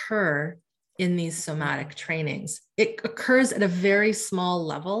doesn't occur in these somatic trainings. It occurs at a very small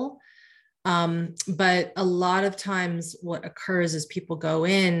level. But a lot of times what occurs is people go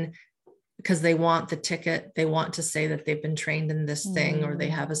in because they want the ticket. They want to say that they've been trained in this thing, or they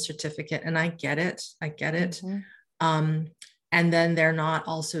have a certificate. And I get it. And then they're not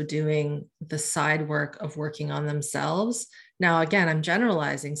also doing the side work of working on themselves. Now, again, I'm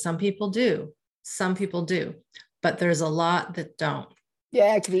generalizing. Some people do, but there's a lot that don't. Yeah,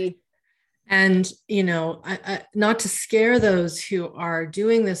 I agree. And, I, not to scare those who are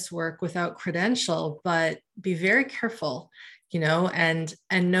doing this work without credential, but be very careful, and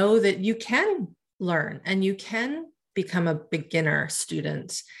know that you can learn and you can become a beginner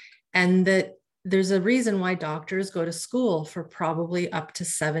student, and that there's a reason why doctors go to school for probably up to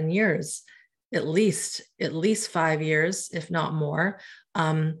 7 years, at least 5 years, if not more.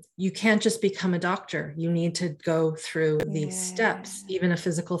 You can't just become a doctor. You need to go through these steps. Even a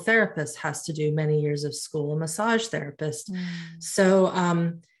physical therapist has to do many years of school, a massage therapist.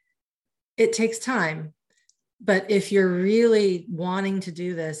 So it takes time. But if you're really wanting to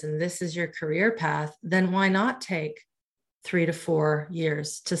do this and this is your career path, then why not take 3 to 4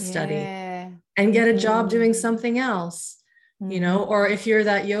 years to study and get a job doing something else? Or if you're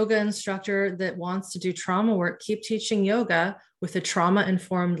that yoga instructor that wants to do trauma work, keep teaching yoga with a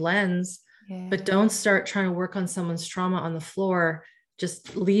trauma-informed lens, but don't start trying to work on someone's trauma on the floor.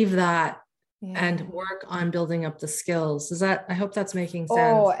 Just leave that and work on building up the skills. I hope that's making sense.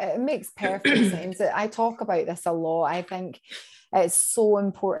 Oh, it makes perfect sense. I talk about this a lot. I think it's so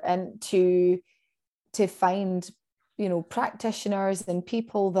important to find, practitioners and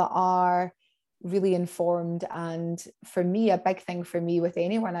people that are really informed. And for me, a big thing for me with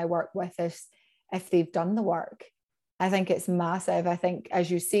anyone I work with is if they've done the work. I think it's massive. I think, as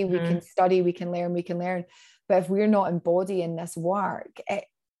you say, we can study, we can learn. But if we're not embodying this work,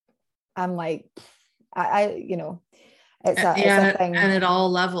 I'm like, it's a thing. And at all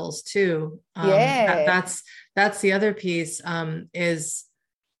levels too. That's the other piece, is,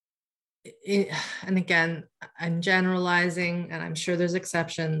 and again, I'm generalizing and I'm sure there's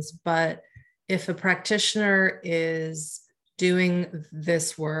exceptions, but if a practitioner is doing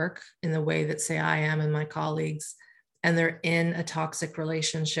this work in the way that, say, I am and my colleagues, and they're in a toxic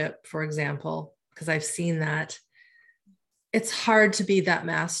relationship, for example, because I've seen that, it's hard to be that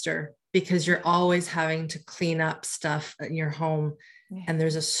master because you're always having to clean up stuff at your home. And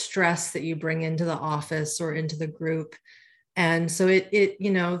there's a stress that you bring into the office or into the group. And so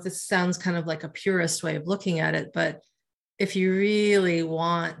this sounds kind of like a purist way of looking at it, but if you really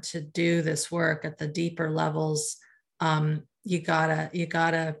want to do this work at the deeper levels, you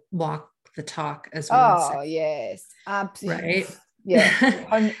gotta walk the talk, as we would say. Oh, yes, absolutely. Right. Yeah.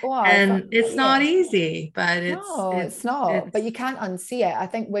 And it's not easy, but it's not. But you can't unsee it. I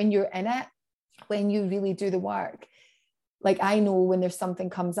think when you're in it, when you really do the work, like I know when there's something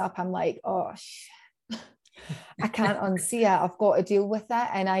comes up, I'm like, oh, I can't unsee it. I've got to deal with it.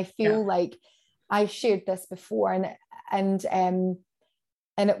 And I feel like I've shared this before, and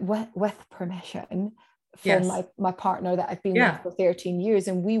it with permission from my partner that I've been with for 13 years.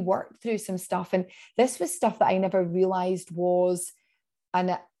 And we worked through some stuff. And this was stuff that I never realized was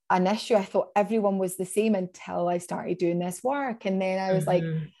an issue. I thought everyone was the same until I started doing this work. And then I was like,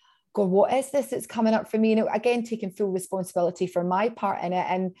 God, what is this that's coming up for me? Again, taking full responsibility for my part in it.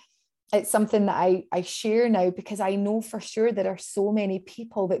 And it's something that I share now, because I know for sure there are so many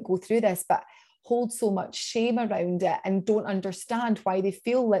people that go through this, but hold so much shame around it and don't understand why they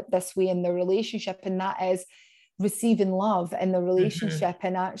feel this way in their relationship. And that is receiving love in the relationship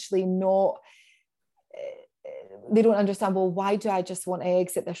and actually not, they don't understand, well, why do I just want to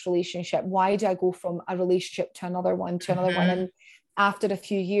exit this relationship? Why do I go from a relationship to another one? And after a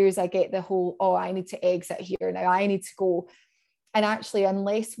few years, I get the whole, oh, I need to exit here now. I need to go. And actually,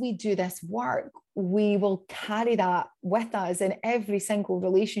 unless we do this work, we will carry that with us in every single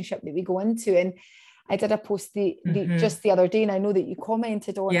relationship that we go into. And I did a post just the other day, and I know that you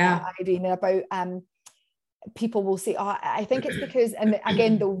commented on it, Irene, about people will say, oh, I think it's because, and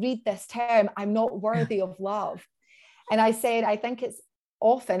again, they'll read this term, I'm not worthy of love. And I said, I think it's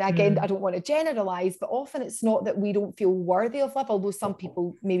often, again, I don't want to generalize, but often it's not that we don't feel worthy of love, although some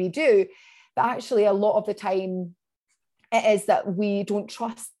people maybe do, but actually a lot of the time it is that we don't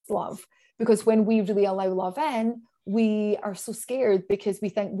trust love, because when we really allow love in, we are so scared because we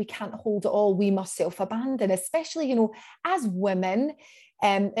think we can't hold it all. We must self-abandon, especially, you know, as women.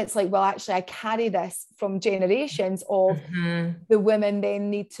 It's like, well, actually, I carry this from generations of the women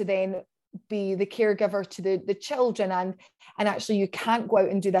then need to then be the caregiver to the children, and actually you can't go out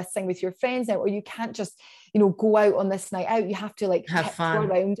and do this thing with your friends now, or you can't just, you know, go out on this night out. You have to like have fun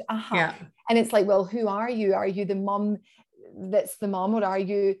around. And it's like, well, who are you? Are you the mum that's the mum, or are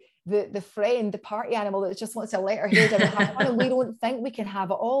you the friend, the party animal that just wants to let her hair down and have fun? And we don't think we can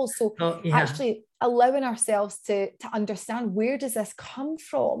have it all. So actually allowing ourselves to understand, where does this come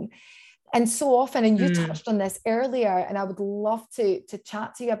from? And so often, and you touched on this earlier, and I would love to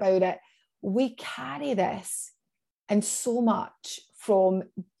chat to you about it, we carry this and so much from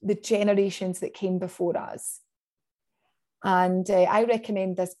the generations that came before us. And I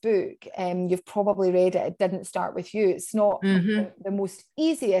recommend this book. You've probably read it. It Didn't Start With You. It's not the most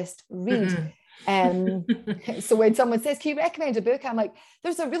easiest read. So when someone says, can you recommend a book? I'm like,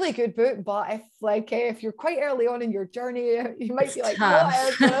 there's a really good book, but if you're quite early on in your journey, you might be like,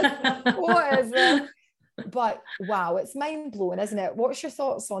 what is this? But wow, it's mind-blowing, isn't it? What's your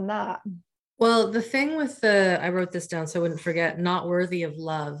thoughts on that? Well, the thing with I wrote this down so I wouldn't forget, not worthy of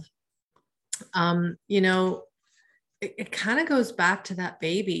love. You know, it kind of goes back to that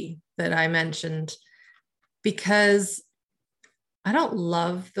baby that I mentioned, because I don't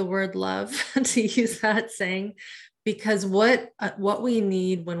love the word love to use that saying, because what we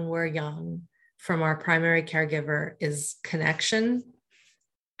need when we're young from our primary caregiver is connection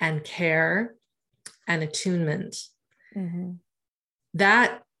and care and attunement.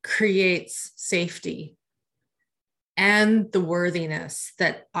 That creates safety and the worthiness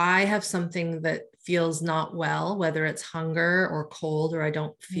that I have something that feels not well, whether it's hunger or cold, or I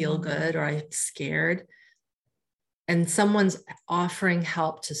don't feel good, or I'm scared, and someone's offering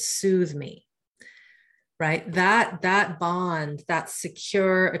help to soothe me, right? That bond, that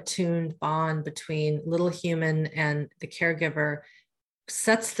secure, attuned bond between little human and the caregiver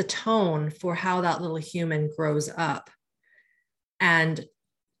sets the tone for how that little human grows up and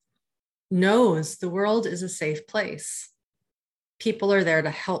knows the world is a safe place. People are there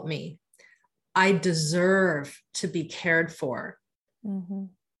to help me. I deserve to be cared for.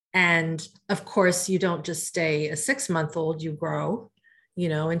 And of course, you don't just stay a 6-month-old, you grow, you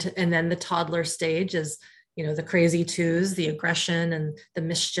know, and then the toddler stage is, you know, the crazy twos, the aggression and the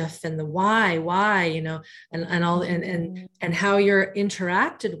mischief and the why, you know, and all, and how you're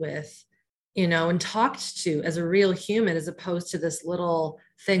interacted with, you know, and talked to as a real human, as opposed to this little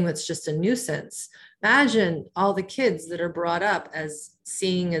thing that's just a nuisance. Imagine all the kids that are brought up as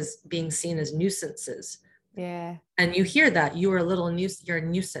being seen as nuisances. Yeah. And you hear that you're a little you're a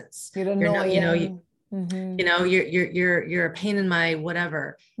nuisance. You're annoying. You know, you're a pain in my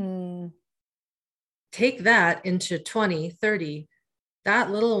whatever. Take that into 20, 30,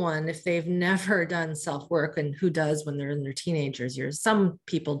 that little one, if they've never done self-work, and who does when they're in their teenagers years, some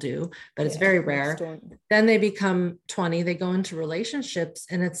people do, but it's very rare. Then they become 20, they go into relationships,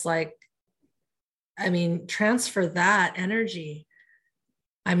 and it's like, I mean, transfer that energy.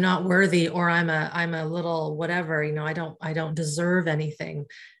 I'm not worthy, or I'm a little whatever, you know, I don't deserve anything.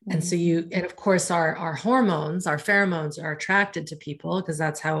 And so and of course our hormones, our pheromones are attracted to people, because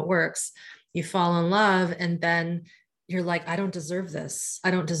that's how it works. You fall in love, and then you're like, I don't deserve this.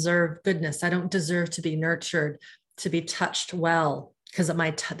 I don't deserve goodness. I don't deserve to be nurtured, to be touched well, because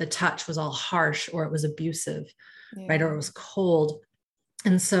the touch was all harsh, or it was abusive, right? Or it was cold.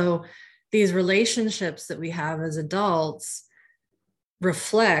 And so these relationships that we have as adults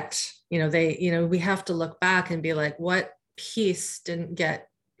reflect, you know, we have to look back and be like, what piece didn't get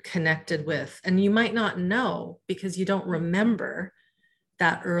connected with? And you might not know because you don't remember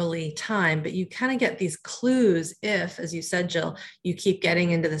that early time, but you kind of get these clues if, as you said, Jill, you keep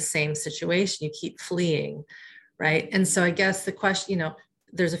getting into the same situation, you keep fleeing, right? And so I guess the question, you know,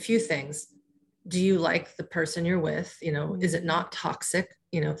 there's a few things. Do you like the person you're with? You know, is it not toxic?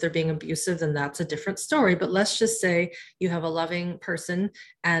 You know, if they're being abusive, then that's a different story. But let's just say you have a loving person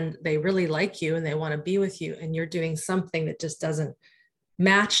and they really like you and they want to be with you, and you're doing something that just doesn't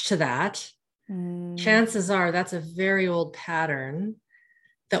match to that. Chances are that's a very old pattern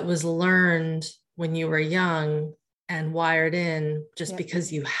that was learned when you were young and wired in just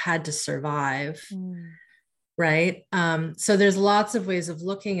because you had to survive. Right. So there's lots of ways of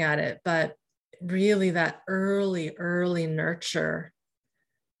looking at it, but really that early nurture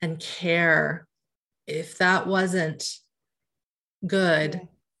and care, if that wasn't good,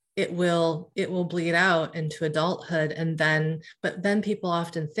 Yeah. it will bleed out into adulthood. And then, but then people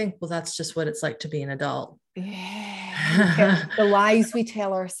often think, well, that's just what it's like to be an adult. Yeah. The lies we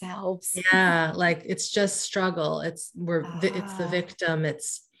tell ourselves. Yeah, like it's just struggle. It's the Ah, victim.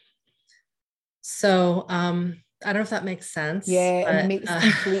 It's so I don't know if that makes sense. yeah, it But makes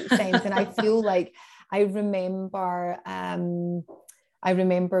complete sense. And I feel like I remember I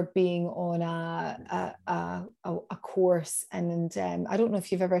remember being on a course, and I don't know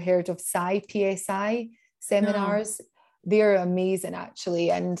if you've ever heard of PSI no. seminars. They're amazing,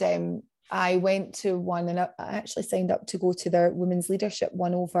 actually. And I went to one, and I actually signed up to go to their women's leadership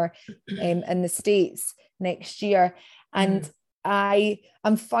one over in the States next year. And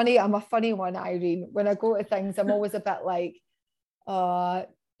I'm funny. I'm a funny one, Irene. When I go to things, I'm always a bit like,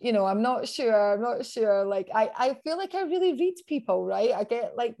 I'm not sure. I'm not sure. Like I feel like I really read people, right? I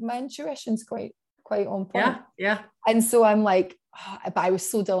get like my intuition's quite on point. Yeah. Yeah. And so I'm like, but I was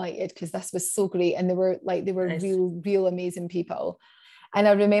so delighted because this was so great. And they were Nice. real amazing people. And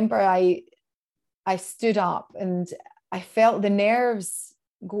I remember I stood up and I felt the nerves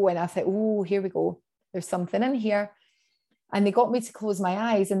going. I thought, oh, here we go. There's something in here. And they got me to close my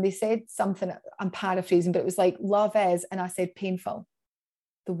eyes and they said something, I'm paraphrasing, but it was like, love is, and I said painful.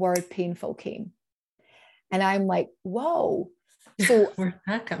 The word painful came. And I'm like, whoa. So where'd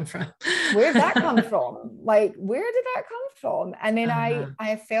that come from? Where'd that come from? Like, where did that come from? And then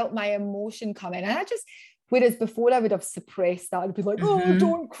I felt my emotion coming. And whereas before I would have suppressed that, I'd be like, oh,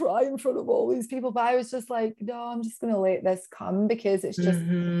 don't cry in front of all these people. But I was just like, no, I'm just going to let this come because it's just,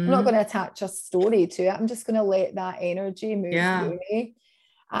 I'm not going to attach a story to it. I'm just going to let that energy move through me.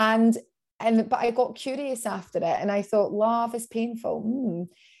 But I got curious after it and I thought, love is painful.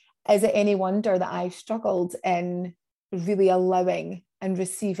 Is it any wonder that I struggled in really allowing and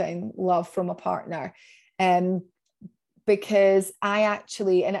receiving love from a partner? Because I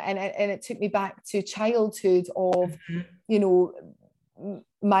actually, and it took me back to childhood of,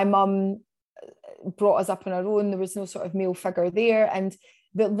 my mum brought us up on our own. There was no sort of male figure there. And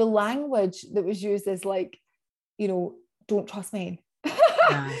the language that was used is like, don't trust men.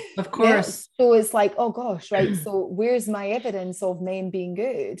 Yeah, of course. Yeah? So it's like, oh gosh, right. So where's my evidence of men being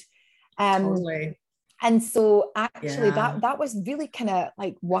good? Totally. And so actually that was really kind of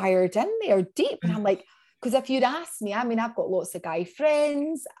like wired in there deep. And I'm like, because if you'd asked me, I mean, I've got lots of guy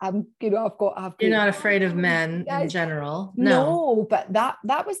friends. You're not afraid of men in general. No, but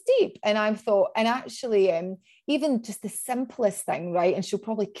that was deep. And I thought, and actually, even just the simplest thing, right? And she'll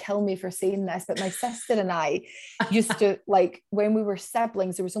probably kill me for saying this, but my sister and I used to, like, when we were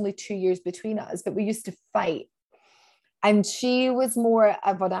siblings, there was only 2 years between us, but we used to fight. And she was more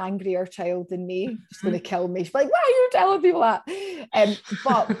of an angrier child than me. She's going to kill me. She's like, why are you telling people that?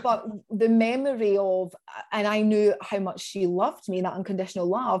 But the memory of, and I knew how much she loved me, that unconditional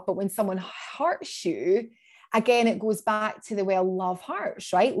love. But when someone hurts you, again, it goes back to the way love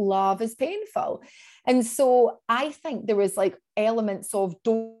hurts, right? Love is painful. And so I think there was like elements of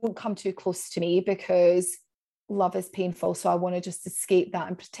don't come too close to me because love is painful. So I want to just escape that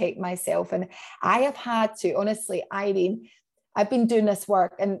and protect myself. And I have had to, honestly, Irene, I've been doing this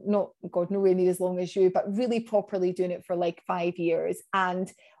work and nowhere near as long as you, but really properly doing it for like 5 years. And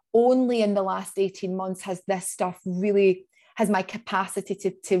only in the last 18 months has this stuff really, has my capacity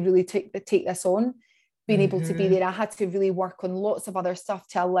to really take this on, being able to be there. I had to really work on lots of other stuff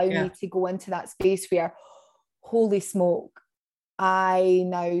to allow me to go into that space where, holy smoke, I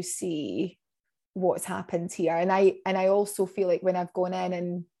now see what's happened here. And I also feel like when I've gone in,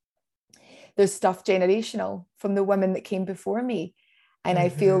 and there's stuff generational from the women that came before me, and I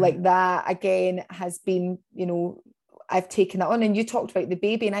feel like that again has been, I've taken that on. And you talked about the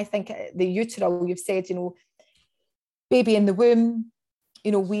baby, and I think the utero, you've said, baby in the womb,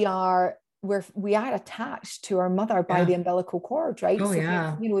 we are attached to our mother by the umbilical cord, right? Oh,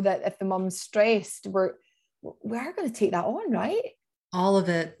 so that if the mum's stressed, we're going to take that on, right? All of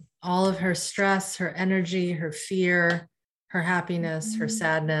it, all of her stress, her energy, her fear, her happiness, her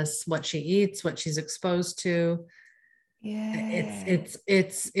sadness, what she eats, what she's exposed to. Yeah.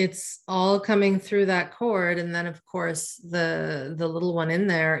 It's all coming through that cord. And then of course the little one in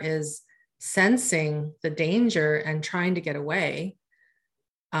there is sensing the danger and trying to get away.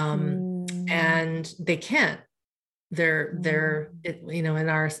 And they can't. They're in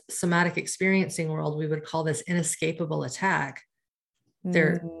our somatic experiencing world, we would call this inescapable attack.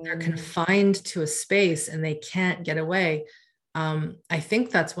 They're confined to a space and they can't get away. I think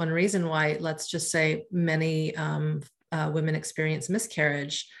that's one reason why, let's just say, many women experience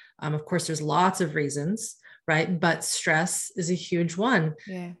miscarriage. Of course, there's lots of reasons, right? But stress is a huge one.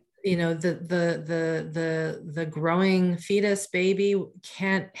 Yeah. you know, the growing fetus baby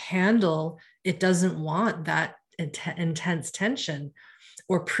can't handle, it doesn't want that intense tension.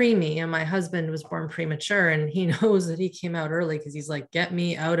 Or preemie, and my husband was born premature, and he knows that he came out early because he's like, get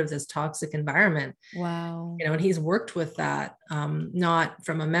me out of this toxic environment. Wow. You know, and he's worked with that, not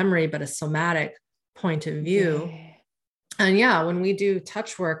from a memory, but a somatic point of view. Yeah. And yeah, when we do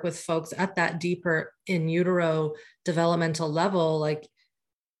touch work with folks at that deeper in utero developmental level, like,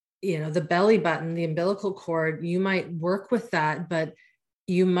 you know, the belly button, the umbilical cord, you might work with that, but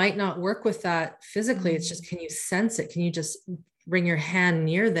you might not work with that physically. It's just, can you sense it? Can you just bring your hand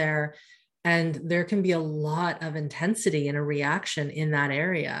near there? And there can be a lot of intensity and a reaction in that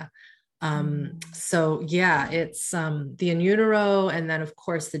area. So yeah, it's the in utero, and then of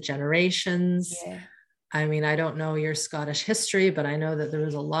course the generations. Yeah. I mean, I don't know your Scottish history, but I know that there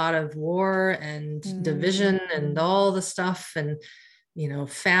was a lot of war and division and all the stuff, and, you know,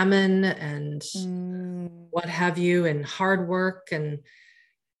 famine and what have you, and hard work, and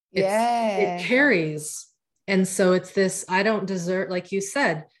it carries. And so it's this, I don't deserve, like you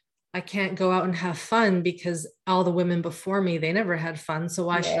said, I can't go out and have fun because all the women before me, they never had fun. So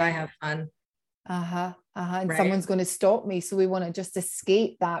why should I have fun? And right? Someone's going to stop me. So we want to just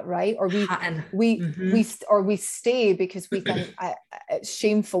escape that, right? Or we stay because we think it's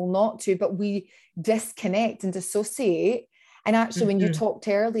shameful not to, but we disconnect and dissociate. And actually, when you talked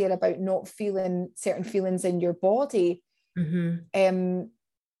earlier about not feeling certain feelings in your body,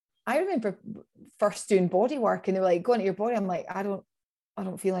 I remember first doing body work, and they were like, go into your body. I'm like, I don't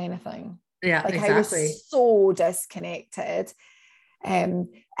feel anything. Yeah, like exactly. I was so disconnected. And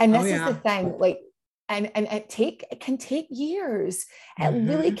this is the thing, like, and it can take years. It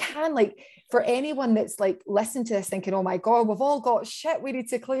really can. Like, for anyone that's like listening to this thinking, oh my God, we've all got shit we need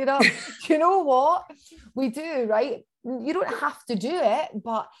to clear up. Do you know what? We do, right? You don't have to do it,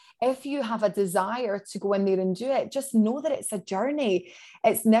 but if you have a desire to go in there and do it, just know that it's a journey.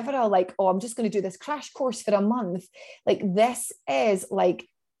 It's never a like, oh, I'm just going to do this crash course for a month. Like, this is like,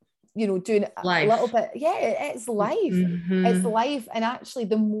 you know, doing life. A little bit. Yeah, it's life. It's life. And actually,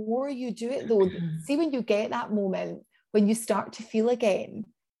 the more you do it though, see, when you get that moment, when you start to feel again,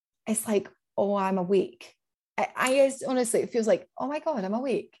 it's like, oh, I'm awake. I honestly, it feels like, oh my God, I'm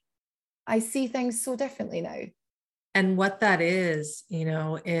awake. I see things so differently now. And what that is, you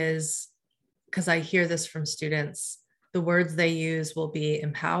know, is, because I hear this from students, the words they use will be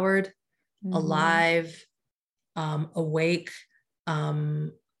empowered, alive, awake.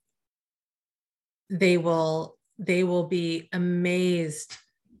 They will be amazed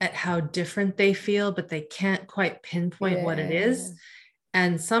at how different they feel, but they can't quite pinpoint what it is.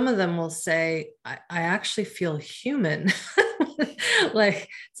 And some of them will say, I actually feel human. Like,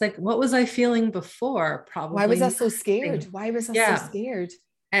 it's like, what was I feeling before? Probably. Why was I so scared? Why was I so scared?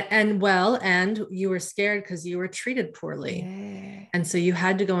 And you were scared because you were treated poorly. Yeah. And so you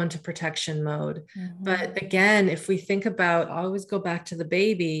had to go into protection mode. But again, if we think about, I always go back to the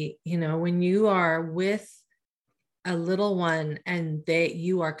baby, you know, when you are with a little one and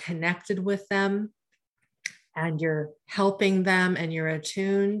you are connected with them and you're helping them and you're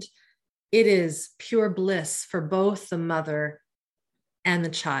attuned, it is pure bliss for both the mother and the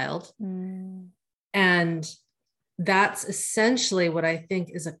child. And that's essentially what I think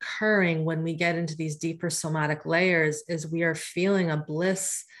is occurring when we get into these deeper somatic layers, is we are feeling a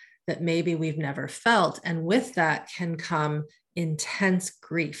bliss that maybe we've never felt. And with that can come intense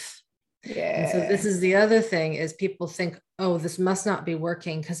grief. And so this is the other thing, is people think, oh, this must not be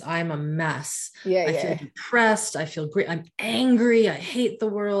working because I'm a mess. I feel depressed. I feel I'm angry. I hate the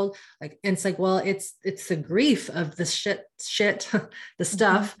world. Like, and it's like, well, it's the grief of the shit, the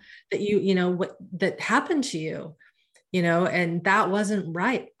stuff that you know, what that happened to you, you know, and that wasn't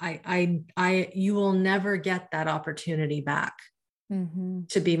right. You will never get that opportunity back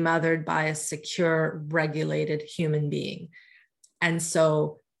to be mothered by a secure, regulated human being. And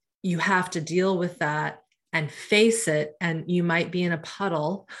so you have to deal with that and face it. And you might be in a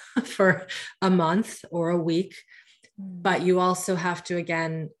puddle for a month or a week, but you also have to,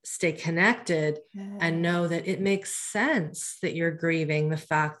 again, stay connected and know that it makes sense that you're grieving the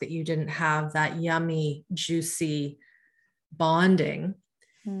fact that you didn't have that yummy, juicy bonding.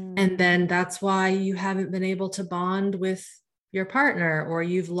 And then that's why you haven't been able to bond with your partner, or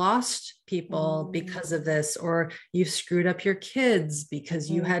you've lost people because of this, or you've screwed up your kids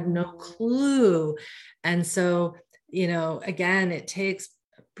because you had no clue. And so, you know, again, it takes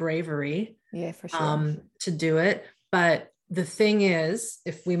bravery for sure. To do it. But the thing is,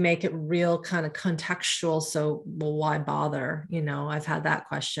 if we make it real kind of contextual, so, well, why bother? You know, I've had that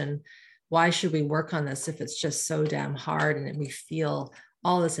question. Why should we work on this if it's just so damn hard and we feel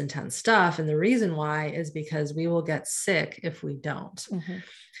all this intense stuff. And the reason why is because we will get sick if we don't. Mm-hmm.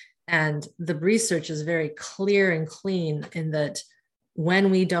 And the research is very clear and clean in that when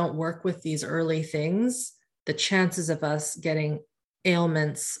we don't work with these early things, the chances of us getting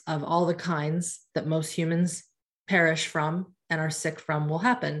ailments of all the kinds that most humans perish from and are sick from will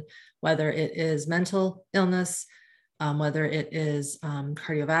happen, whether it is mental illness, whether it is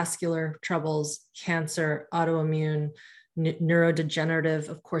cardiovascular troubles, cancer, autoimmune, neurodegenerative,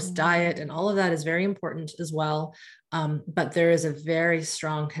 of course, diet, and all of that is very important as well. But there is a very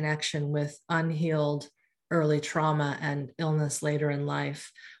strong connection with unhealed early trauma and illness later in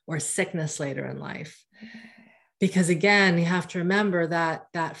life, or sickness later in life. Because again, you have to remember that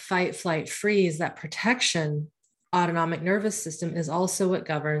that fight, flight, freeze, that protection autonomic nervous system is also what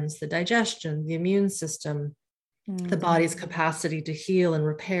governs the digestion, the immune system, the body's capacity to heal and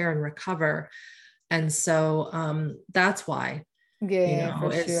repair and recover. And so that's why,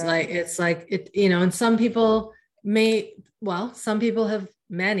 it's like it, and some people some people have,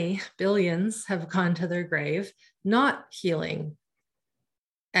 many billions have gone to their grave, not healing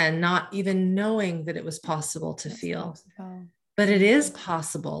and not even knowing that it was possible to feel. But it is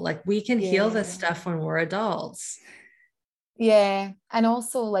possible. Like, we can heal this stuff when we're adults. Yeah. And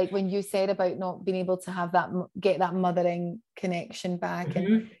also, like, when you said about not being able to have that, get that mothering connection back.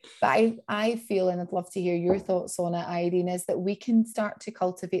 Mm-hmm. But I feel, and I'd love to hear your thoughts on it, Irene, is that we can start to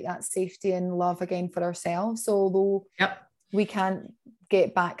cultivate that safety and love again for ourselves. So although we can't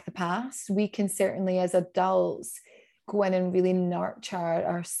get back the past, we can certainly, as adults, go in and really nurture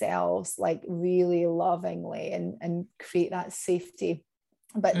ourselves, like really lovingly, and create that safety.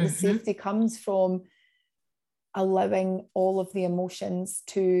 But the safety comes from allowing all of the emotions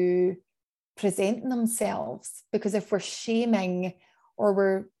to present themselves, because if we're shaming or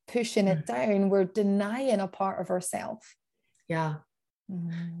we're pushing it down, we're denying a part of ourselves. Yeah.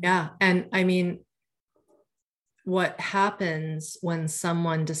 And I mean, what happens when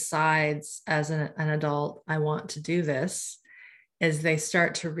someone decides as an adult, I want to do this, is they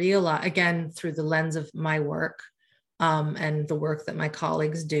start to realize, again, through the lens of my work and the work that my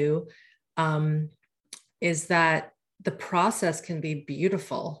colleagues do, is that the process can be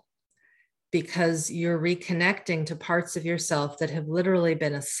beautiful, because you're reconnecting to parts of yourself that have literally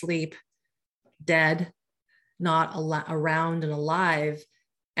been asleep, dead, not around and alive.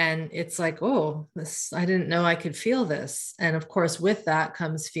 And it's like, oh, this, I didn't know I could feel this. And of course, with that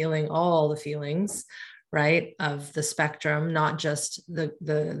comes feeling all the feelings, right, of the spectrum, not just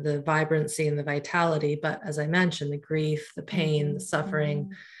the vibrancy and the vitality, but as I mentioned, the grief, the pain, the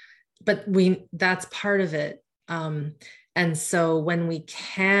suffering. But that's part of it. And so when we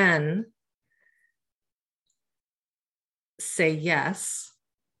can say yes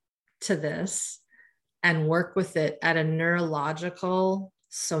to this and work with it at a neurological,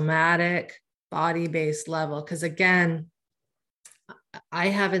 somatic, body-based level, because again, I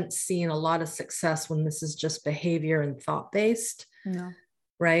haven't seen a lot of success when this is just behavior and thought-based. No.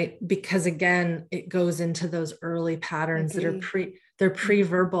 Right? Because again, it goes into those early patterns that are they're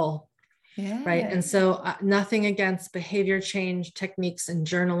pre-verbal. Yeah. Right. And so nothing against behavior change techniques and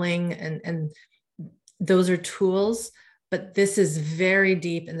journaling, and those are tools, but this is very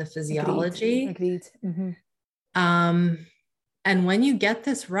deep in the physiology. Agreed. And when you get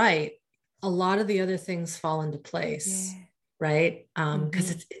this right, a lot of the other things fall into place. Right.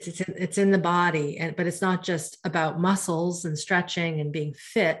 Because it's in the body, but it's not just about muscles and stretching and being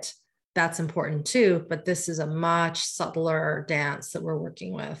fit. That's important too. But this is a much subtler dance that we're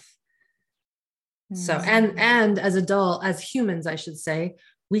working with. So, and as humans, I should say,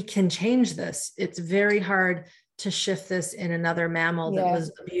 we can change this. It's very hard to shift this in another mammal that was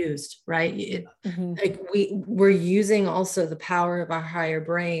abused, right? Like we're using also the power of our higher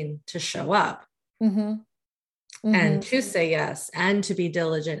brain to show up and to say yes, and to be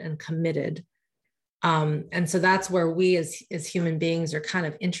diligent and committed. And so that's where we as human beings are kind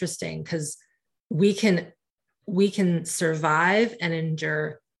of interesting, because we can survive and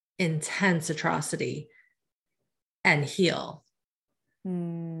endure intense atrocity and heal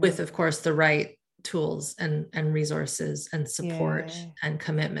with, of course, the right tools and resources and support and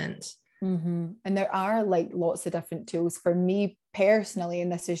commitment. And there are like lots of different tools for me personally,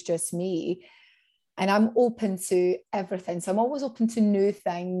 and this is just me, and I'm open to everything. So I'm always open to new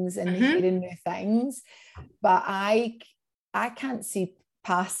things and hearing new things, but I can't see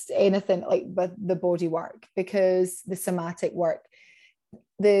past anything like with the body work, because the somatic work,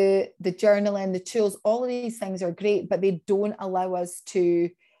 the journaling, the tools, all of these things are great, but they don't allow us to,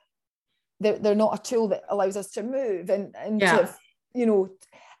 they're not a tool that allows us to move and to,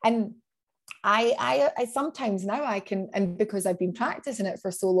 and I sometimes now I can, and because I've been practicing it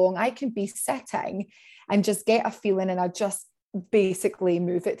for so long, I can be sitting and just get a feeling, and I just basically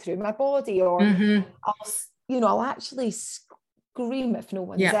move it through my body, or I'll actually scream if no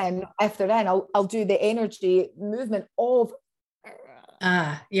one's in. If they're in, I'll do the energy movement of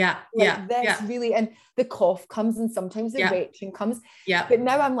really, and the cough comes, and sometimes the retching comes. But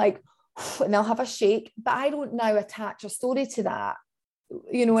now I'm like, and I'll have a shake, but I don't now attach a story to that.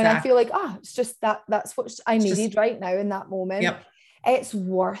 And I feel like, it's just that's what I needed right now in that moment. It's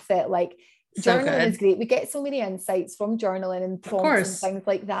worth it. Like, journaling is great. We get so many insights from journaling and prompts and things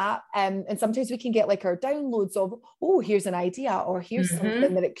like that. And sometimes we can get like our downloads of, here's an idea, or here's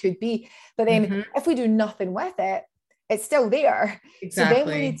something that it could be. But then if we do nothing with it, it's still there. So then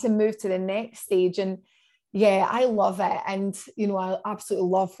we need to move to the next stage. And I love it. And, I absolutely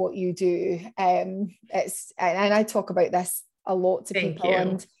love what you do. And I talk about this a lot to people.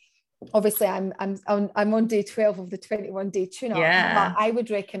 And obviously I'm on day 12 of the 21-day tune-up. But I would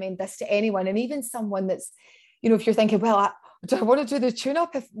recommend this to anyone, and even someone that's, if you're thinking, well, do I want to do the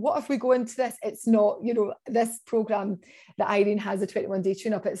tune-up? What if we go into this? It's not, this program that Irene has, a 21-day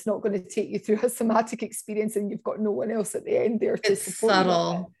tune-up, it's not going to take you through a somatic experience and you've got no one else at the end there to support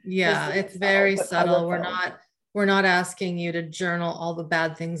subtle. It's very subtle. We're not asking you to journal all the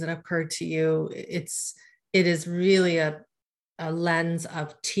bad things that occurred to you. It is really a lens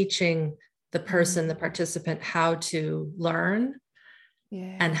of teaching the person, the participant, how to learn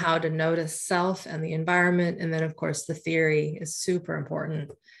and how to notice self and the environment. And then of course the theory is super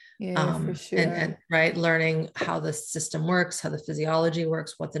important. For sure. And right, learning how the system works, how the physiology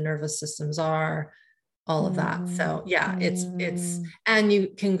works, what the nervous systems are, all of that. So it's and you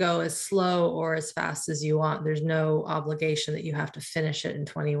can go as slow or as fast as you want. There's no obligation that you have to finish it in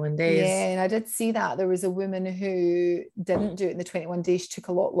 21 days. And I did see that there was a woman who didn't do it in the 21 days, took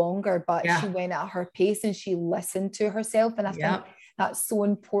a lot longer, but she went at her pace and she listened to herself. And I think that's so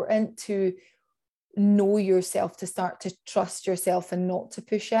important, to know yourself, to start to trust yourself and not to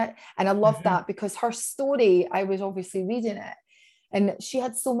push it. And I love that, because her story, I was obviously reading it, and she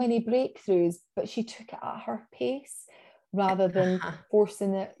had so many breakthroughs, but she took it at her pace rather than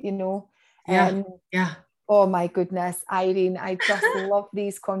forcing it, Oh my goodness, Irene, I just love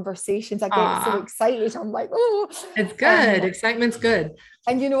these conversations. I get so excited. I'm like, it's good. Excitement's good.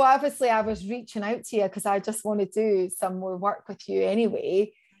 And, obviously I was reaching out to you because I just want to do some more work with you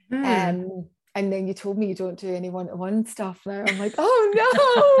anyway. And then you told me you don't do any one-to-one stuff now. I'm like,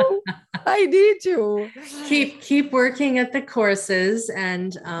 oh no, I need you. Keep working at the courses.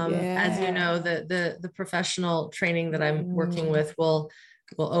 And as you know, the professional training that I'm working with will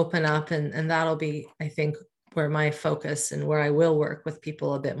open up, and that'll be, I think, where my focus and where I will work with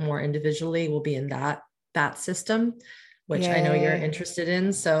people a bit more individually will be in that system, which I know you're interested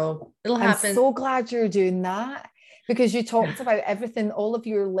in. So it'll happen. I'm so glad you're doing that, because you talked about everything, all of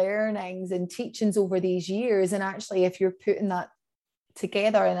your learnings and teachings over these years. And actually, if you're putting that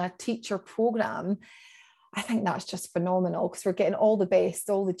together in a teacher program, I think that's just phenomenal, because we're getting all the best,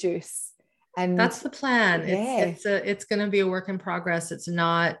 all the juice. And that's the plan. It's going to be a work in progress. It's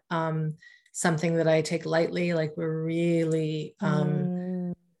not something that I take lightly. Like, we're really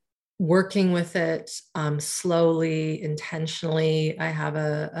working with it slowly, intentionally. I have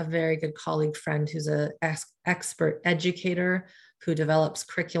a very good colleague friend who's an expert educator who develops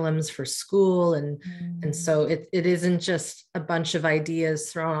curriculums for school. And so it isn't just a bunch of ideas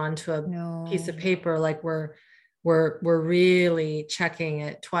thrown onto a piece of paper. Like, we're really checking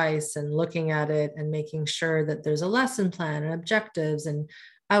it twice and looking at it and making sure that there's a lesson plan and objectives and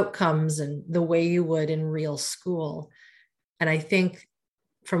outcomes, and the way you would in real school. And I think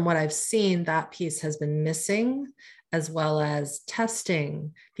from what I've seen, that piece has been missing, as well as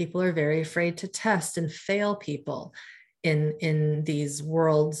testing. People are very afraid to test and fail people in these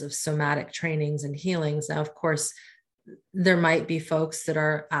worlds of somatic trainings and healings. Now, of course, there might be folks that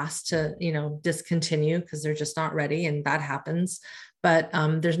are asked to, discontinue because they're just not ready, and that happens. But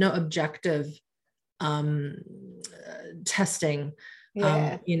there's no objective testing.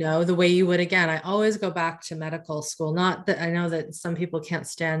 The way you would, again, I always go back to medical school. Not that I know that some people can't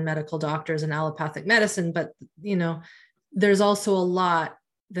stand medical doctors and allopathic medicine, but there's also a lot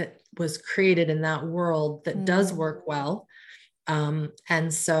that was created in that world that does work well.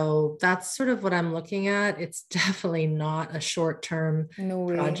 And so that's sort of what I'm looking at. It's definitely not a short-term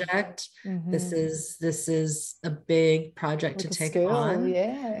project. This is a big project to take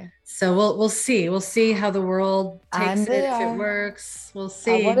on. So we'll see how the world takes it, if it works. We'll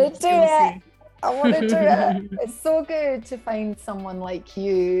see. I want to do it. I want to do it. It's so good to find someone like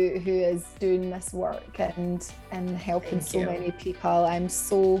you who is doing this work and helping many people. I'm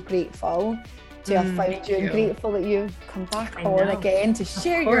so grateful to have found you and grateful that you've come back on again to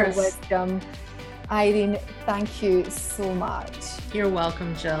share your wisdom. Irene, thank you so much. You're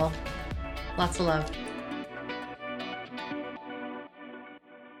welcome, Jill. Lots of love.